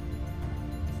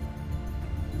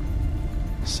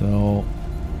 So,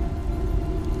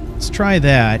 let's try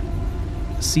that.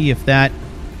 See if that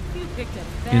You picked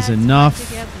a is bad enough. time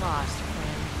to get lost,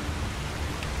 friend.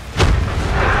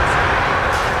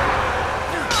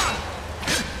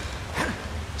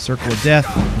 Circle of death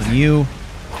on you.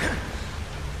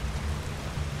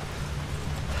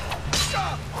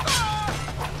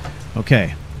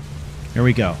 Okay. Here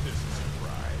we go.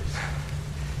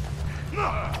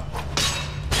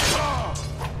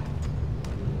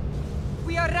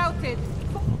 We are routed.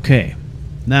 Okay.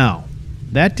 Now,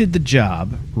 that did the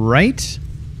job, right?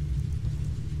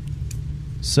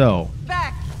 So,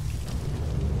 Back.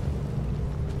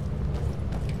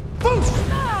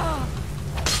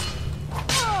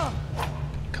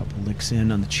 couple licks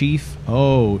in on the chief.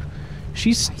 Oh,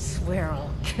 she's... I swear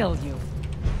I'll kill you.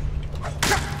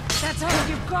 That's all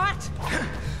you've got?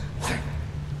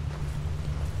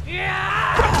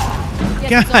 Yes, it's all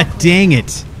God clear. dang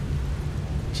it.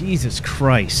 Jesus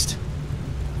Christ.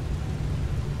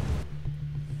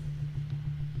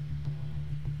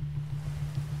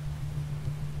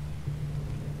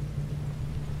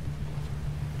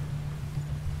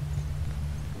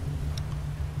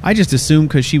 I just assumed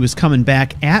because she was coming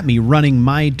back at me, running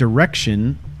my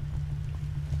direction,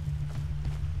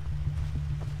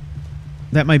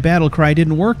 that my battle cry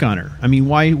didn't work on her. I mean,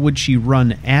 why would she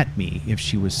run at me if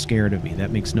she was scared of me?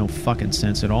 That makes no fucking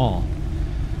sense at all.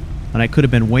 And I could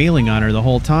have been wailing on her the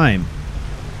whole time.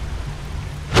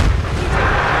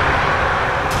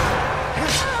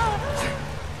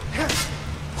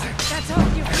 That's all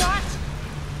you've got?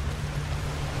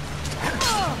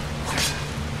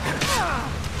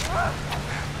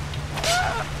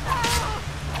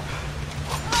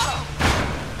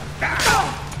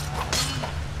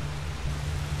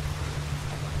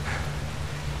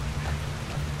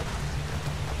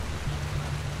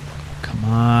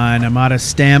 out of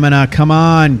stamina. Come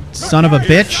on, son of a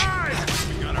bitch.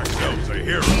 We got ourselves a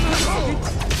hero.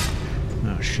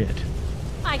 Oh, shit.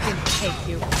 I can take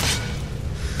you.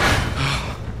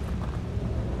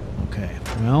 Okay.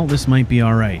 Well, this might be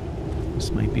all right.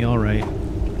 This might be all right.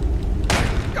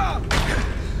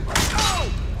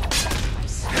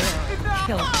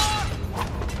 Kill him.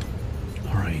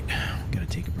 All right. Gotta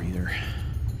take a breather.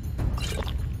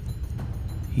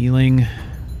 Healing.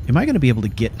 Am I going to be able to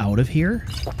get out of here?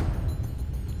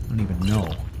 I don't even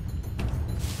know.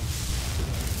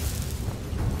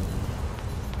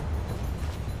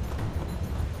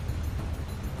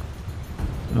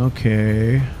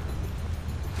 Okay.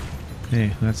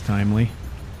 Hey, that's timely.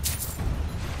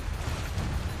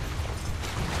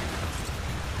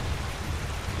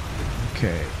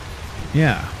 Okay.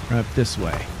 Yeah, right this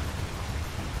way.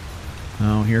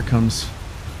 Oh, here comes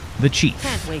the chief.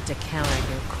 Can't wait to counter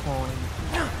your coin.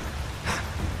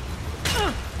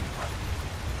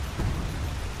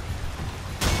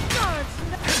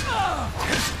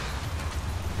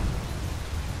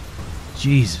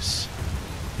 Jesus.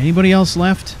 Anybody else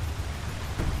left?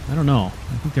 I don't know.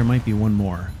 I think there might be one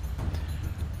more.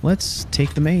 Let's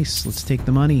take the mace. Let's take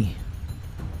the money.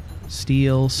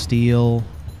 Steel, steel.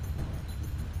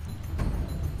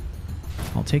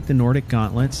 I'll take the Nordic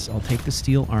gauntlets. I'll take the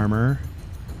steel armor.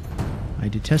 I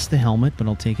detest the helmet, but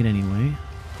I'll take it anyway.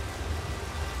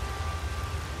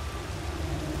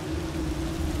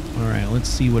 Alright, let's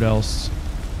see what else.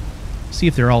 See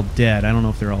if they're all dead. I don't know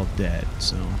if they're all dead,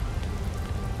 so...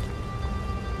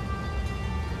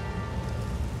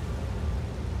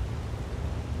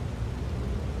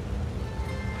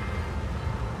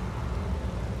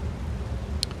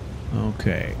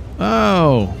 Okay.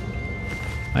 Oh!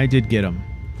 I did get him.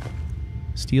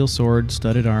 Steel sword,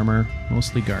 studded armor,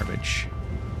 mostly garbage.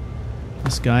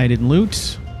 This guy didn't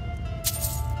loot.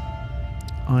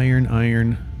 Iron,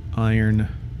 iron, iron.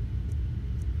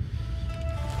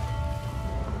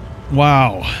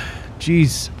 Wow.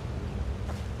 Jeez.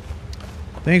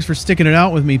 Thanks for sticking it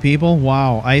out with me, people.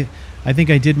 Wow. I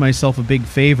think I did myself a big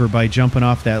favor by jumping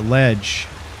off that ledge.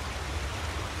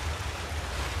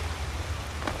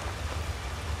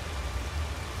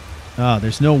 Ah,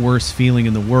 there's no worse feeling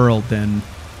in the world than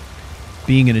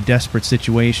being in a desperate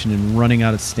situation and running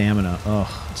out of stamina.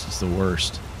 Ugh, this is the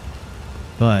worst.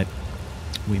 But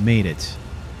we made it.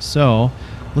 So,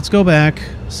 let's go back,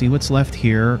 see what's left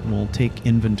here. We'll take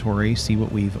inventory, see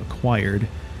what we've acquired.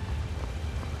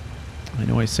 I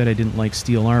know I said I didn't like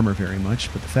steel armor very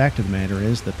much, but the fact of the matter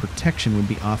is the protection would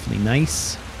be awfully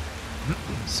nice.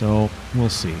 So, we'll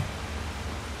see.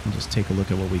 We'll just take a look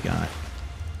at what we got.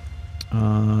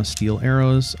 Steel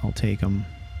arrows, I'll take them.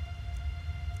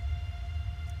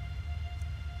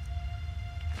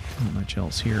 Not much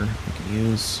else here I can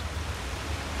use.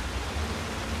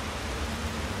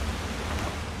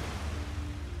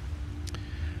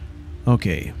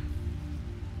 Okay.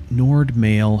 Nord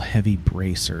Mail Heavy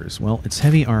Bracers. Well, it's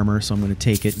heavy armor, so I'm going to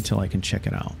take it until I can check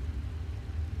it out.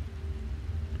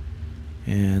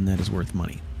 And that is worth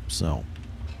money. So.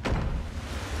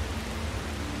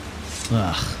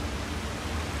 Ugh.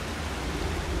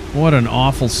 What an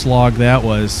awful slog that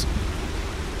was.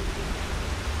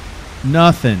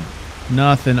 Nothing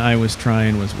I was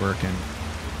trying was working.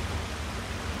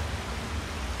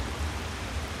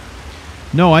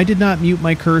 No, I did not mute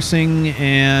my cursing,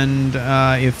 and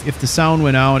if the sound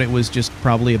went out, it was just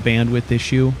probably a bandwidth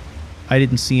issue. I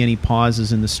didn't see any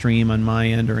pauses in the stream on my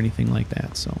end or anything like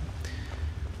that, so.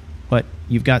 But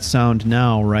you've got sound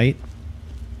now, right?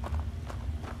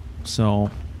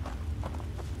 So.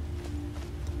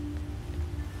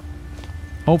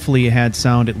 Hopefully you had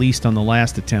sound at least on the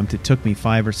last attempt. It took me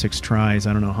 5 or 6 tries.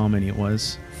 I don't know how many it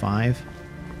was. 5?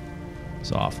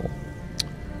 It's awful.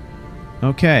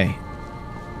 Okay.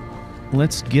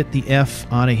 Let's get the F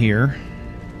out of here.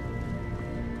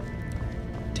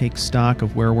 Take stock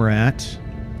of where we're at.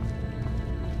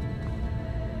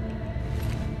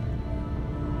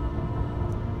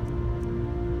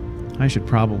 I should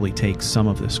probably take some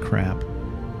of this crap.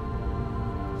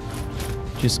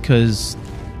 Just because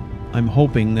I'm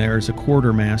hoping there's a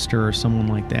quartermaster or someone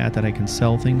like that that I can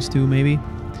sell things to, maybe.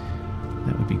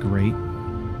 That would be great.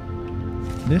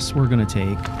 This we're going to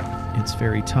take. It's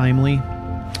very timely.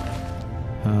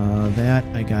 That,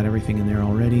 I got everything in there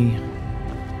already.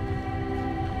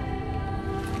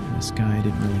 This guy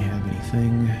didn't really have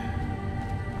anything.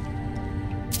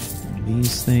 And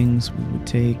these things we would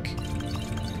take.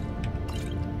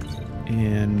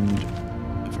 And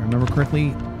if I remember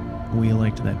correctly, we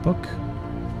liked that book.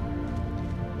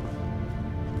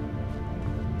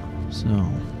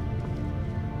 So.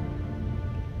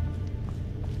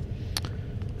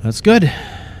 That's good.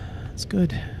 That's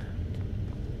good.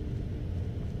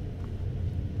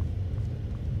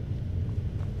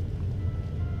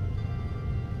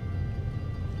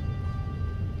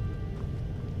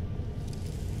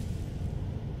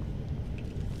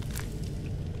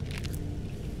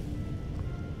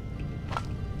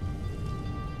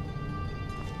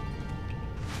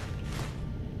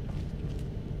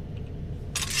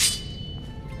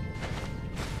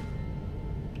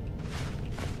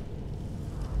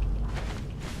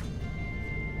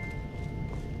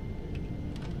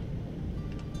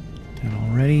 That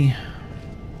already.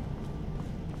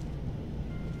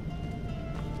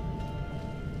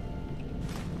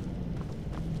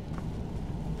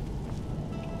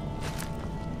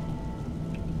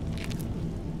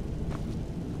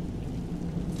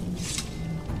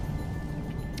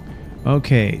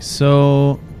 Okay,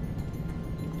 so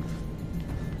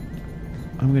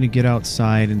I'm going to get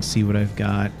outside and see what I've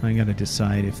got. I got to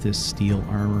decide if this steel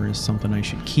armor is something I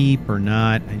should keep or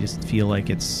not. I just feel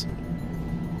like it's...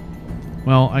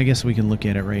 Well, I guess we can look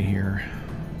at it right here.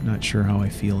 Not sure how I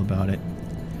feel about it.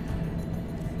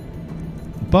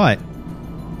 But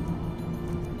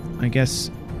I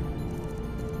guess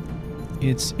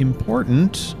it's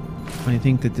important, I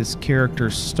think, that this character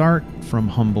start from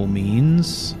humble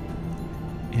means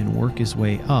and work his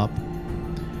way up.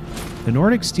 The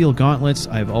Nordic steel gauntlets,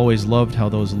 I've always loved how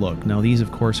those look. Now, these,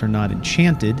 of course, are not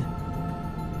enchanted.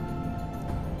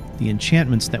 The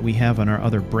enchantments that we have on our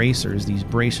other bracers, these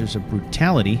bracers of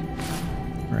brutality,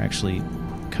 are actually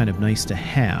kind of nice to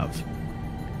have.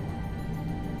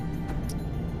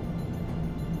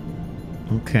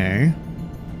 Okay.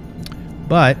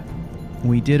 But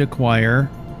we did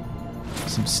acquire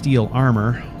some steel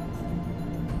armor.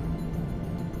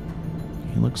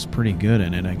 He looks pretty good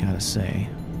in it, I gotta say.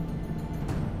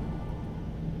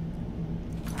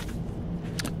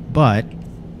 But,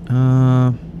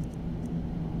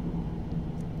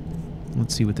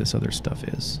 let's see what this other stuff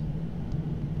is.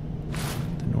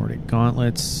 The Nordic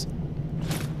gauntlets.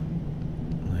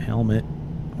 The helmet.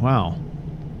 Wow.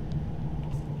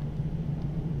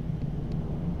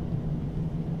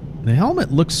 The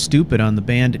helmet looks stupid on the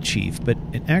bandit chief, but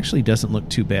it actually doesn't look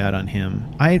too bad on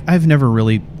him. I've never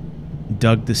really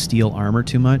dug the steel armor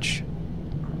too much.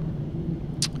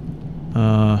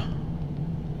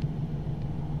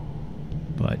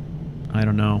 But I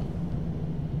don't know.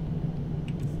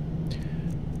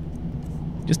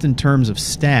 Just in terms of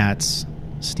stats,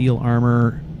 steel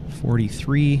armor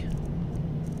 43,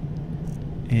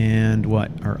 and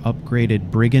what, our upgraded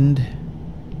brigand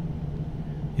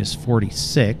is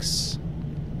 46.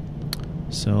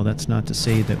 So that's not to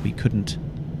say that we couldn't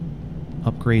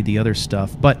upgrade the other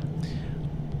stuff, but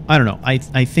I don't know. I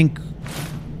think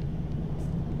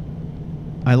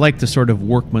I like the sort of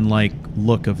workmanlike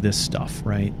look of this stuff,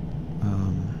 right?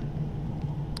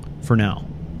 For now.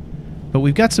 But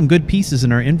we've got some good pieces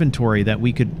in our inventory that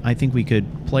I think we could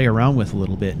play around with a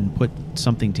little bit and put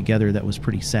something together that was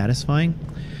pretty satisfying.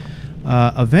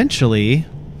 Eventually,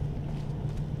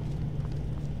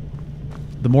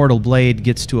 the Mortal Blade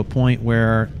gets to a point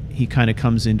where he kind of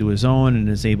comes into his own and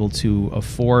is able to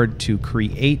afford to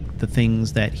create the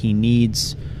things that he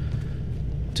needs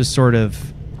to sort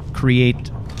of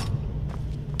create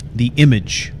the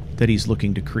image that he's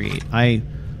looking to create. I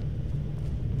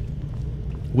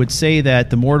would say that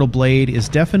the Mortal Blade is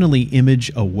definitely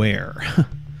image aware.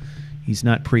 He's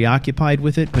not preoccupied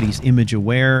with it, but he's image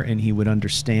aware, and he would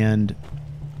understand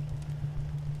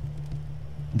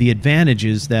the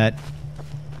advantages that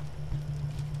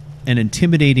an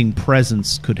intimidating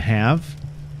presence could have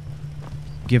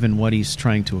given what he's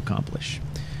trying to accomplish.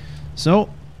 So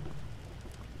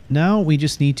now we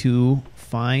just need to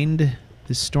find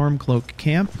the Stormcloak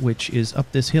camp, which is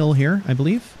up this hill here, I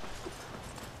believe.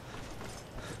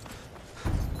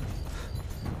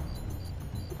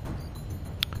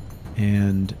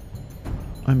 And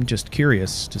I'm just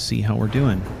curious to see how we're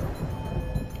doing.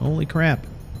 Holy crap.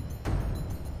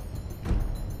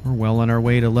 We're well on our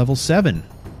way to level 7.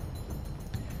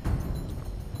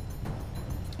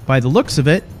 By the looks of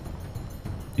it,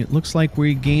 it looks like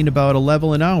we gained about a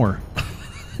level an hour.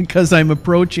 Because I'm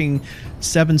approaching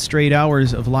 7 straight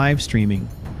hours of live streaming,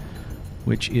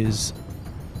 which is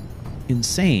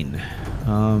insane.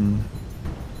 Wow.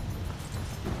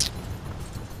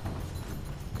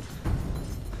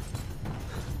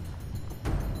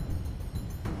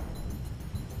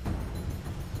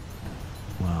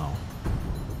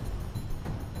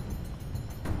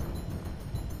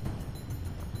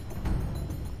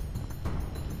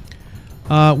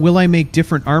 Will I make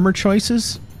different armor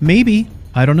choices? Maybe.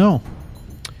 I don't know.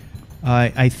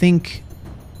 I think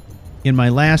in my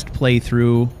last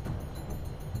playthrough,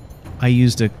 I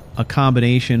used a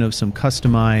combination of some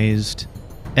customized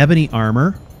ebony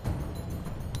armor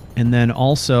and then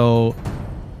also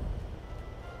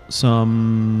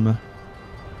some,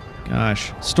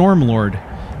 gosh, Stormlord.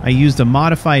 I used a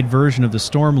modified version of the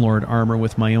Stormlord armor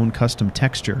with my own custom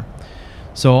texture.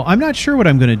 So I'm not sure what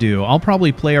I'm going to do. I'll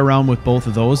probably play around with both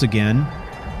of those again,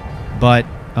 but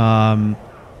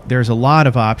there's a lot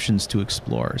of options to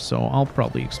explore, so I'll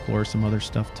probably explore some other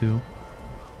stuff too.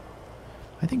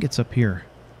 I think it's up here.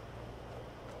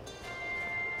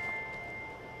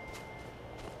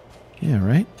 Yeah,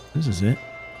 right? This is it.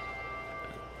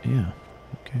 Yeah,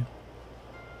 okay.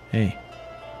 Hey.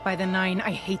 By the 9,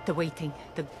 I hate the waiting.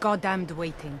 The goddamned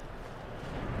waiting.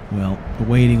 Well, the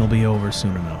waiting will be over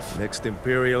soon enough. Next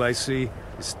Imperial I see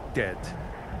is dead.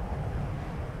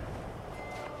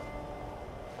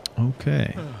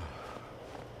 Okay.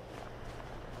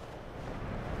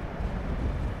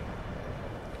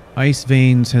 Ice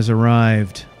Veins has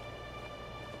arrived.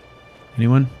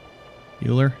 Anyone?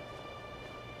 Bueller?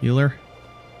 Bueller?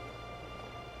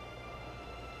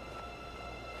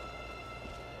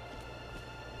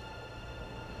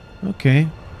 Okay.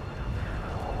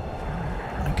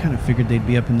 I kind of figured they'd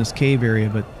be up in this cave area,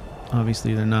 but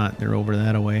obviously they're not. They're over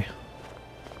that away.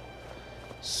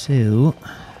 So,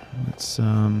 let's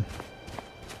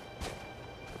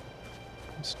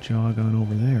jog on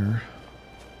over there.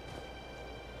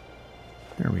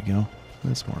 There we go.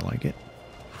 That's more like it.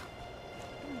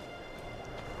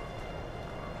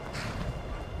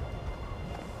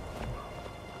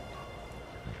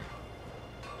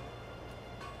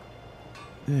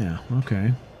 Yeah,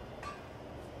 okay.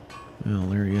 Well,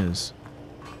 there he is.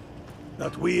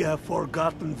 That we have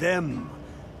forgotten them.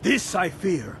 This, I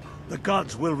fear, the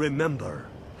gods will remember.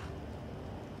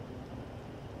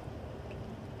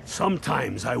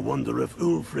 Sometimes I wonder if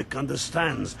Ulfric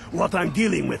understands what I'm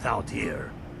dealing with out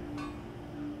here.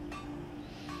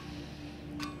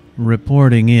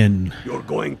 Reporting in. You're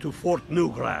going to Fort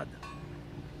Newgrad.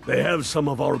 They have some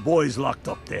of our boys locked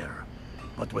up there.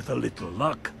 But with a little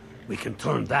luck, we can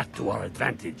turn that to our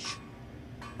advantage.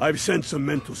 I've sent some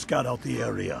men to scout out the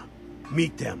area.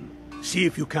 Meet them. See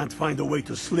if you can't find a way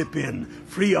to slip in,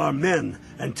 free our men,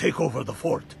 and take over the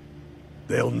fort.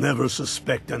 They'll never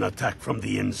suspect an attack from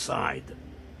the inside.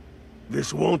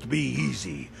 This won't be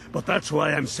easy, but that's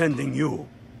why I'm sending you.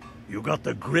 You got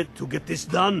the grit to get this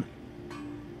done?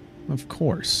 Of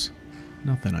course.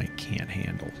 Nothing I can't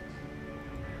handle.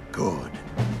 Good.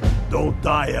 Don't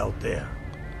die out there.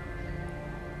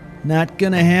 Not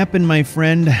gonna happen, my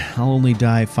friend. I'll only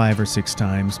die 5 or 6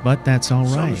 times, but that's all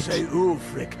right. Some say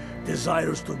Ulfric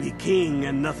desires to be king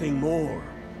and nothing more.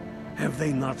 Have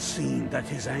they not seen that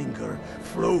his anger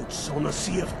floats on a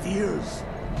sea of tears?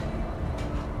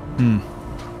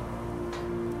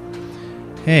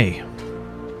 Hey.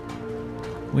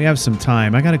 We have some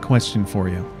time. I got a question for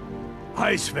you.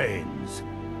 Ice veins.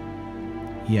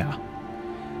 Yeah.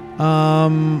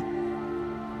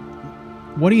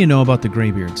 What do you know about the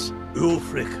Greybeards?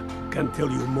 Ulfric can tell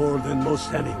you more than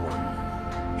most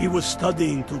anyone. He was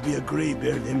studying to be a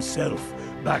Greybeard himself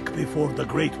back before the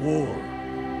Great War.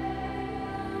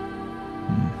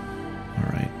 All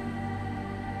right.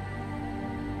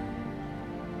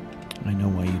 I know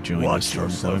why you joined Watch the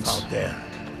yourself Stormbloods. out there.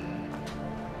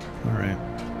 All right.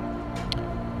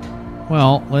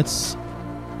 Well, let's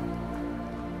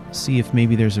see if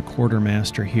maybe there's a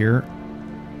quartermaster here.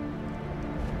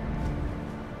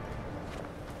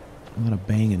 A lot of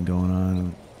banging going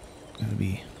on. Gotta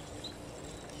be.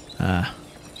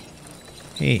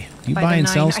 Hey, do you buy and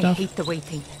sell I stuff? hate the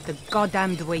waiting. The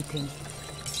goddamned waiting.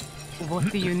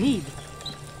 What do you need?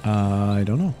 I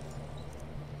don't know.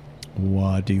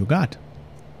 What do you got?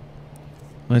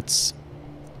 Let's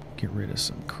get rid of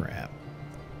some crap.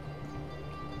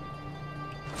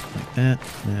 Like that,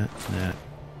 that.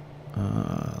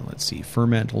 Let's see.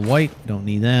 Fermental white. Don't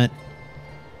need that.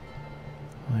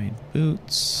 Hide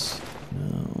boots.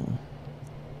 No.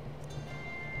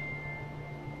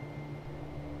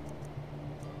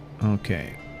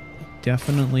 Okay.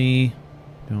 Definitely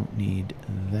don't need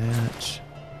that.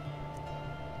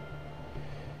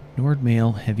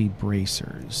 Nordmail heavy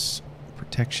bracers.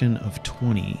 Protection of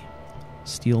 20.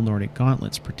 Steel Nordic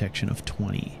gauntlets. Protection of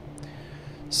 20.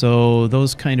 So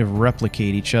those kind of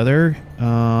replicate each other.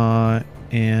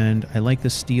 And I like the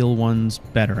steel ones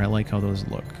better. I like how those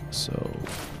look. So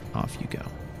off you go.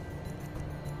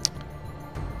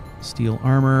 Steel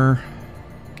armor.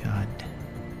 God.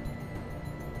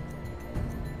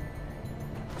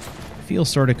 I feel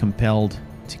sort of compelled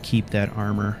to keep that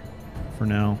armor for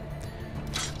now.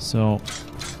 So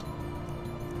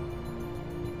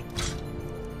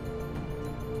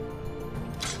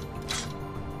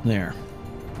There.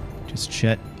 Just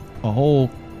shed a whole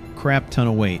crap ton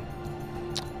of weight.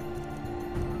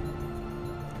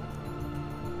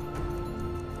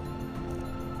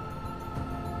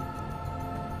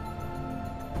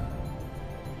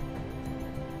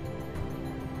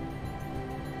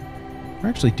 We're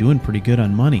actually doing pretty good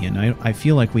on money, and I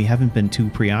feel like we haven't been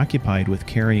too preoccupied with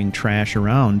carrying trash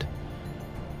around.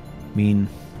 I mean,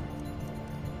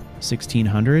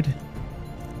 1,600?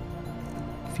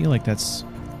 I feel like that's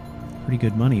pretty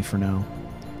good money for now.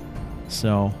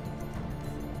 So,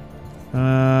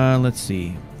 let's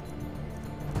see.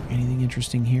 Anything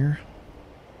interesting here?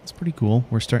 It's pretty cool.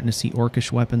 We're starting to see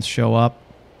orcish weapons show up.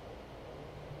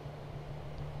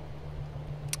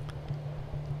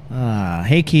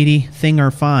 Hey, Keaty. Thing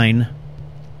are fine.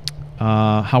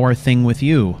 How are thing with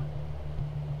you?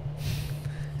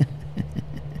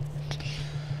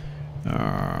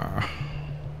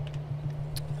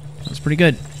 That's pretty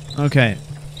good. Okay.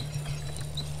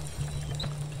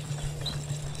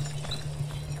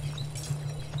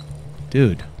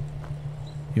 Dude.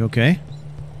 You okay?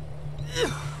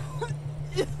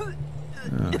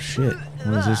 Oh, shit.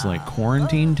 What is this, like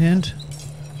quarantine tent?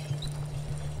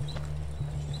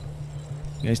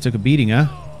 You guys took a beating, huh?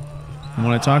 You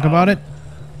want to talk about it?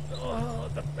 Oh,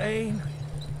 the pain.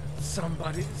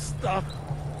 Somebody stop.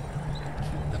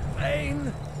 The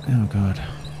pain. Oh, God.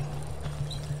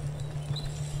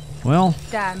 Well.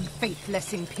 Damn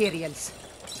faithless Imperials.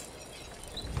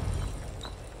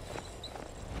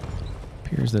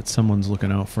 Appears that someone's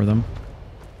looking out for them.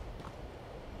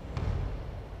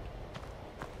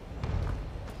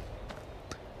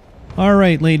 All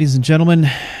right, ladies and gentlemen.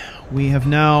 We have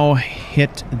now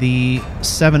hit the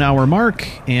 7-hour mark,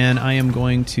 and I am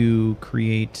going to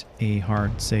create a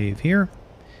hard save here.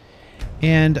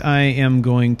 And I am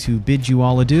going to bid you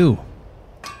all adieu.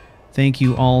 Thank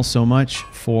you all so much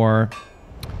for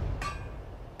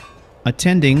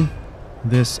attending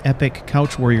this epic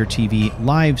CouchWarrior TV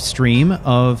live stream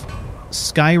of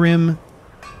Skyrim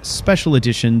Special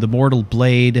Edition, The Mortal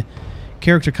Blade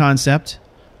character concept.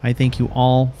 I thank you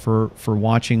all for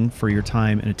watching, for your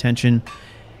time and attention.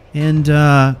 And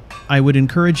I would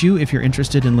encourage you, if you're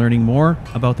interested in learning more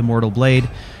about the Mortal Blade,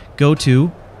 go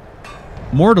to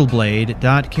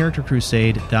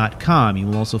mortalblade.charactercrusade.com. You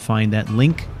will also find that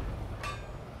link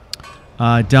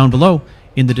down below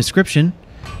in the description.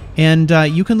 And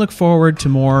you can look forward to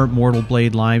more Mortal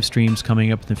Blade live streams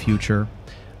coming up in the future.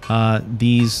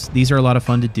 These are a lot of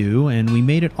fun to do, and we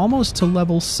made it almost to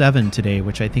level 7 today,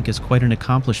 which I think is quite an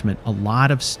accomplishment. A lot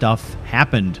of stuff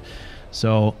happened,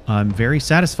 so I'm very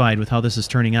satisfied with how this is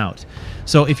turning out.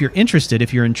 So if you're interested,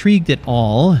 if you're intrigued at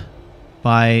all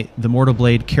by the Mortal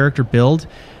Blade character build,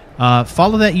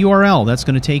 follow that URL. That's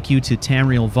going to take you to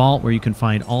Tamriel Vault, where you can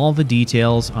find all the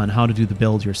details on how to do the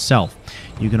build yourself.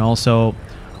 You can also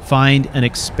find an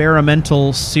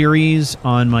experimental series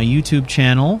on my YouTube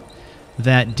channel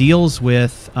that deals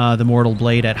with the Mortal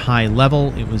Blade at high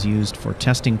level. It was used for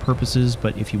testing purposes,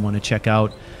 but if you want to check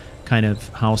out kind of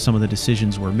how some of the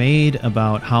decisions were made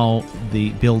about how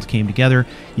the build came together,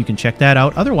 you can check that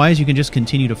out. Otherwise, you can just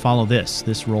continue to follow this.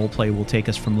 This roleplay will take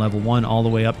us from level 1 all the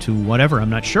way up to whatever, I'm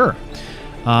not sure.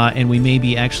 And we may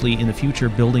be actually in the future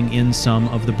building in some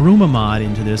of the Bruma mod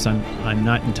into this. I'm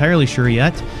not entirely sure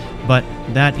yet, but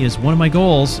that is one of my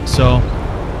goals. So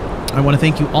I want to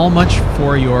thank you all much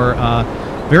for your,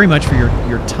 very much for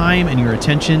your time and your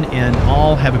attention, and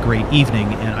all have a great evening,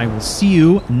 and I will see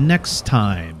you next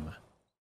time.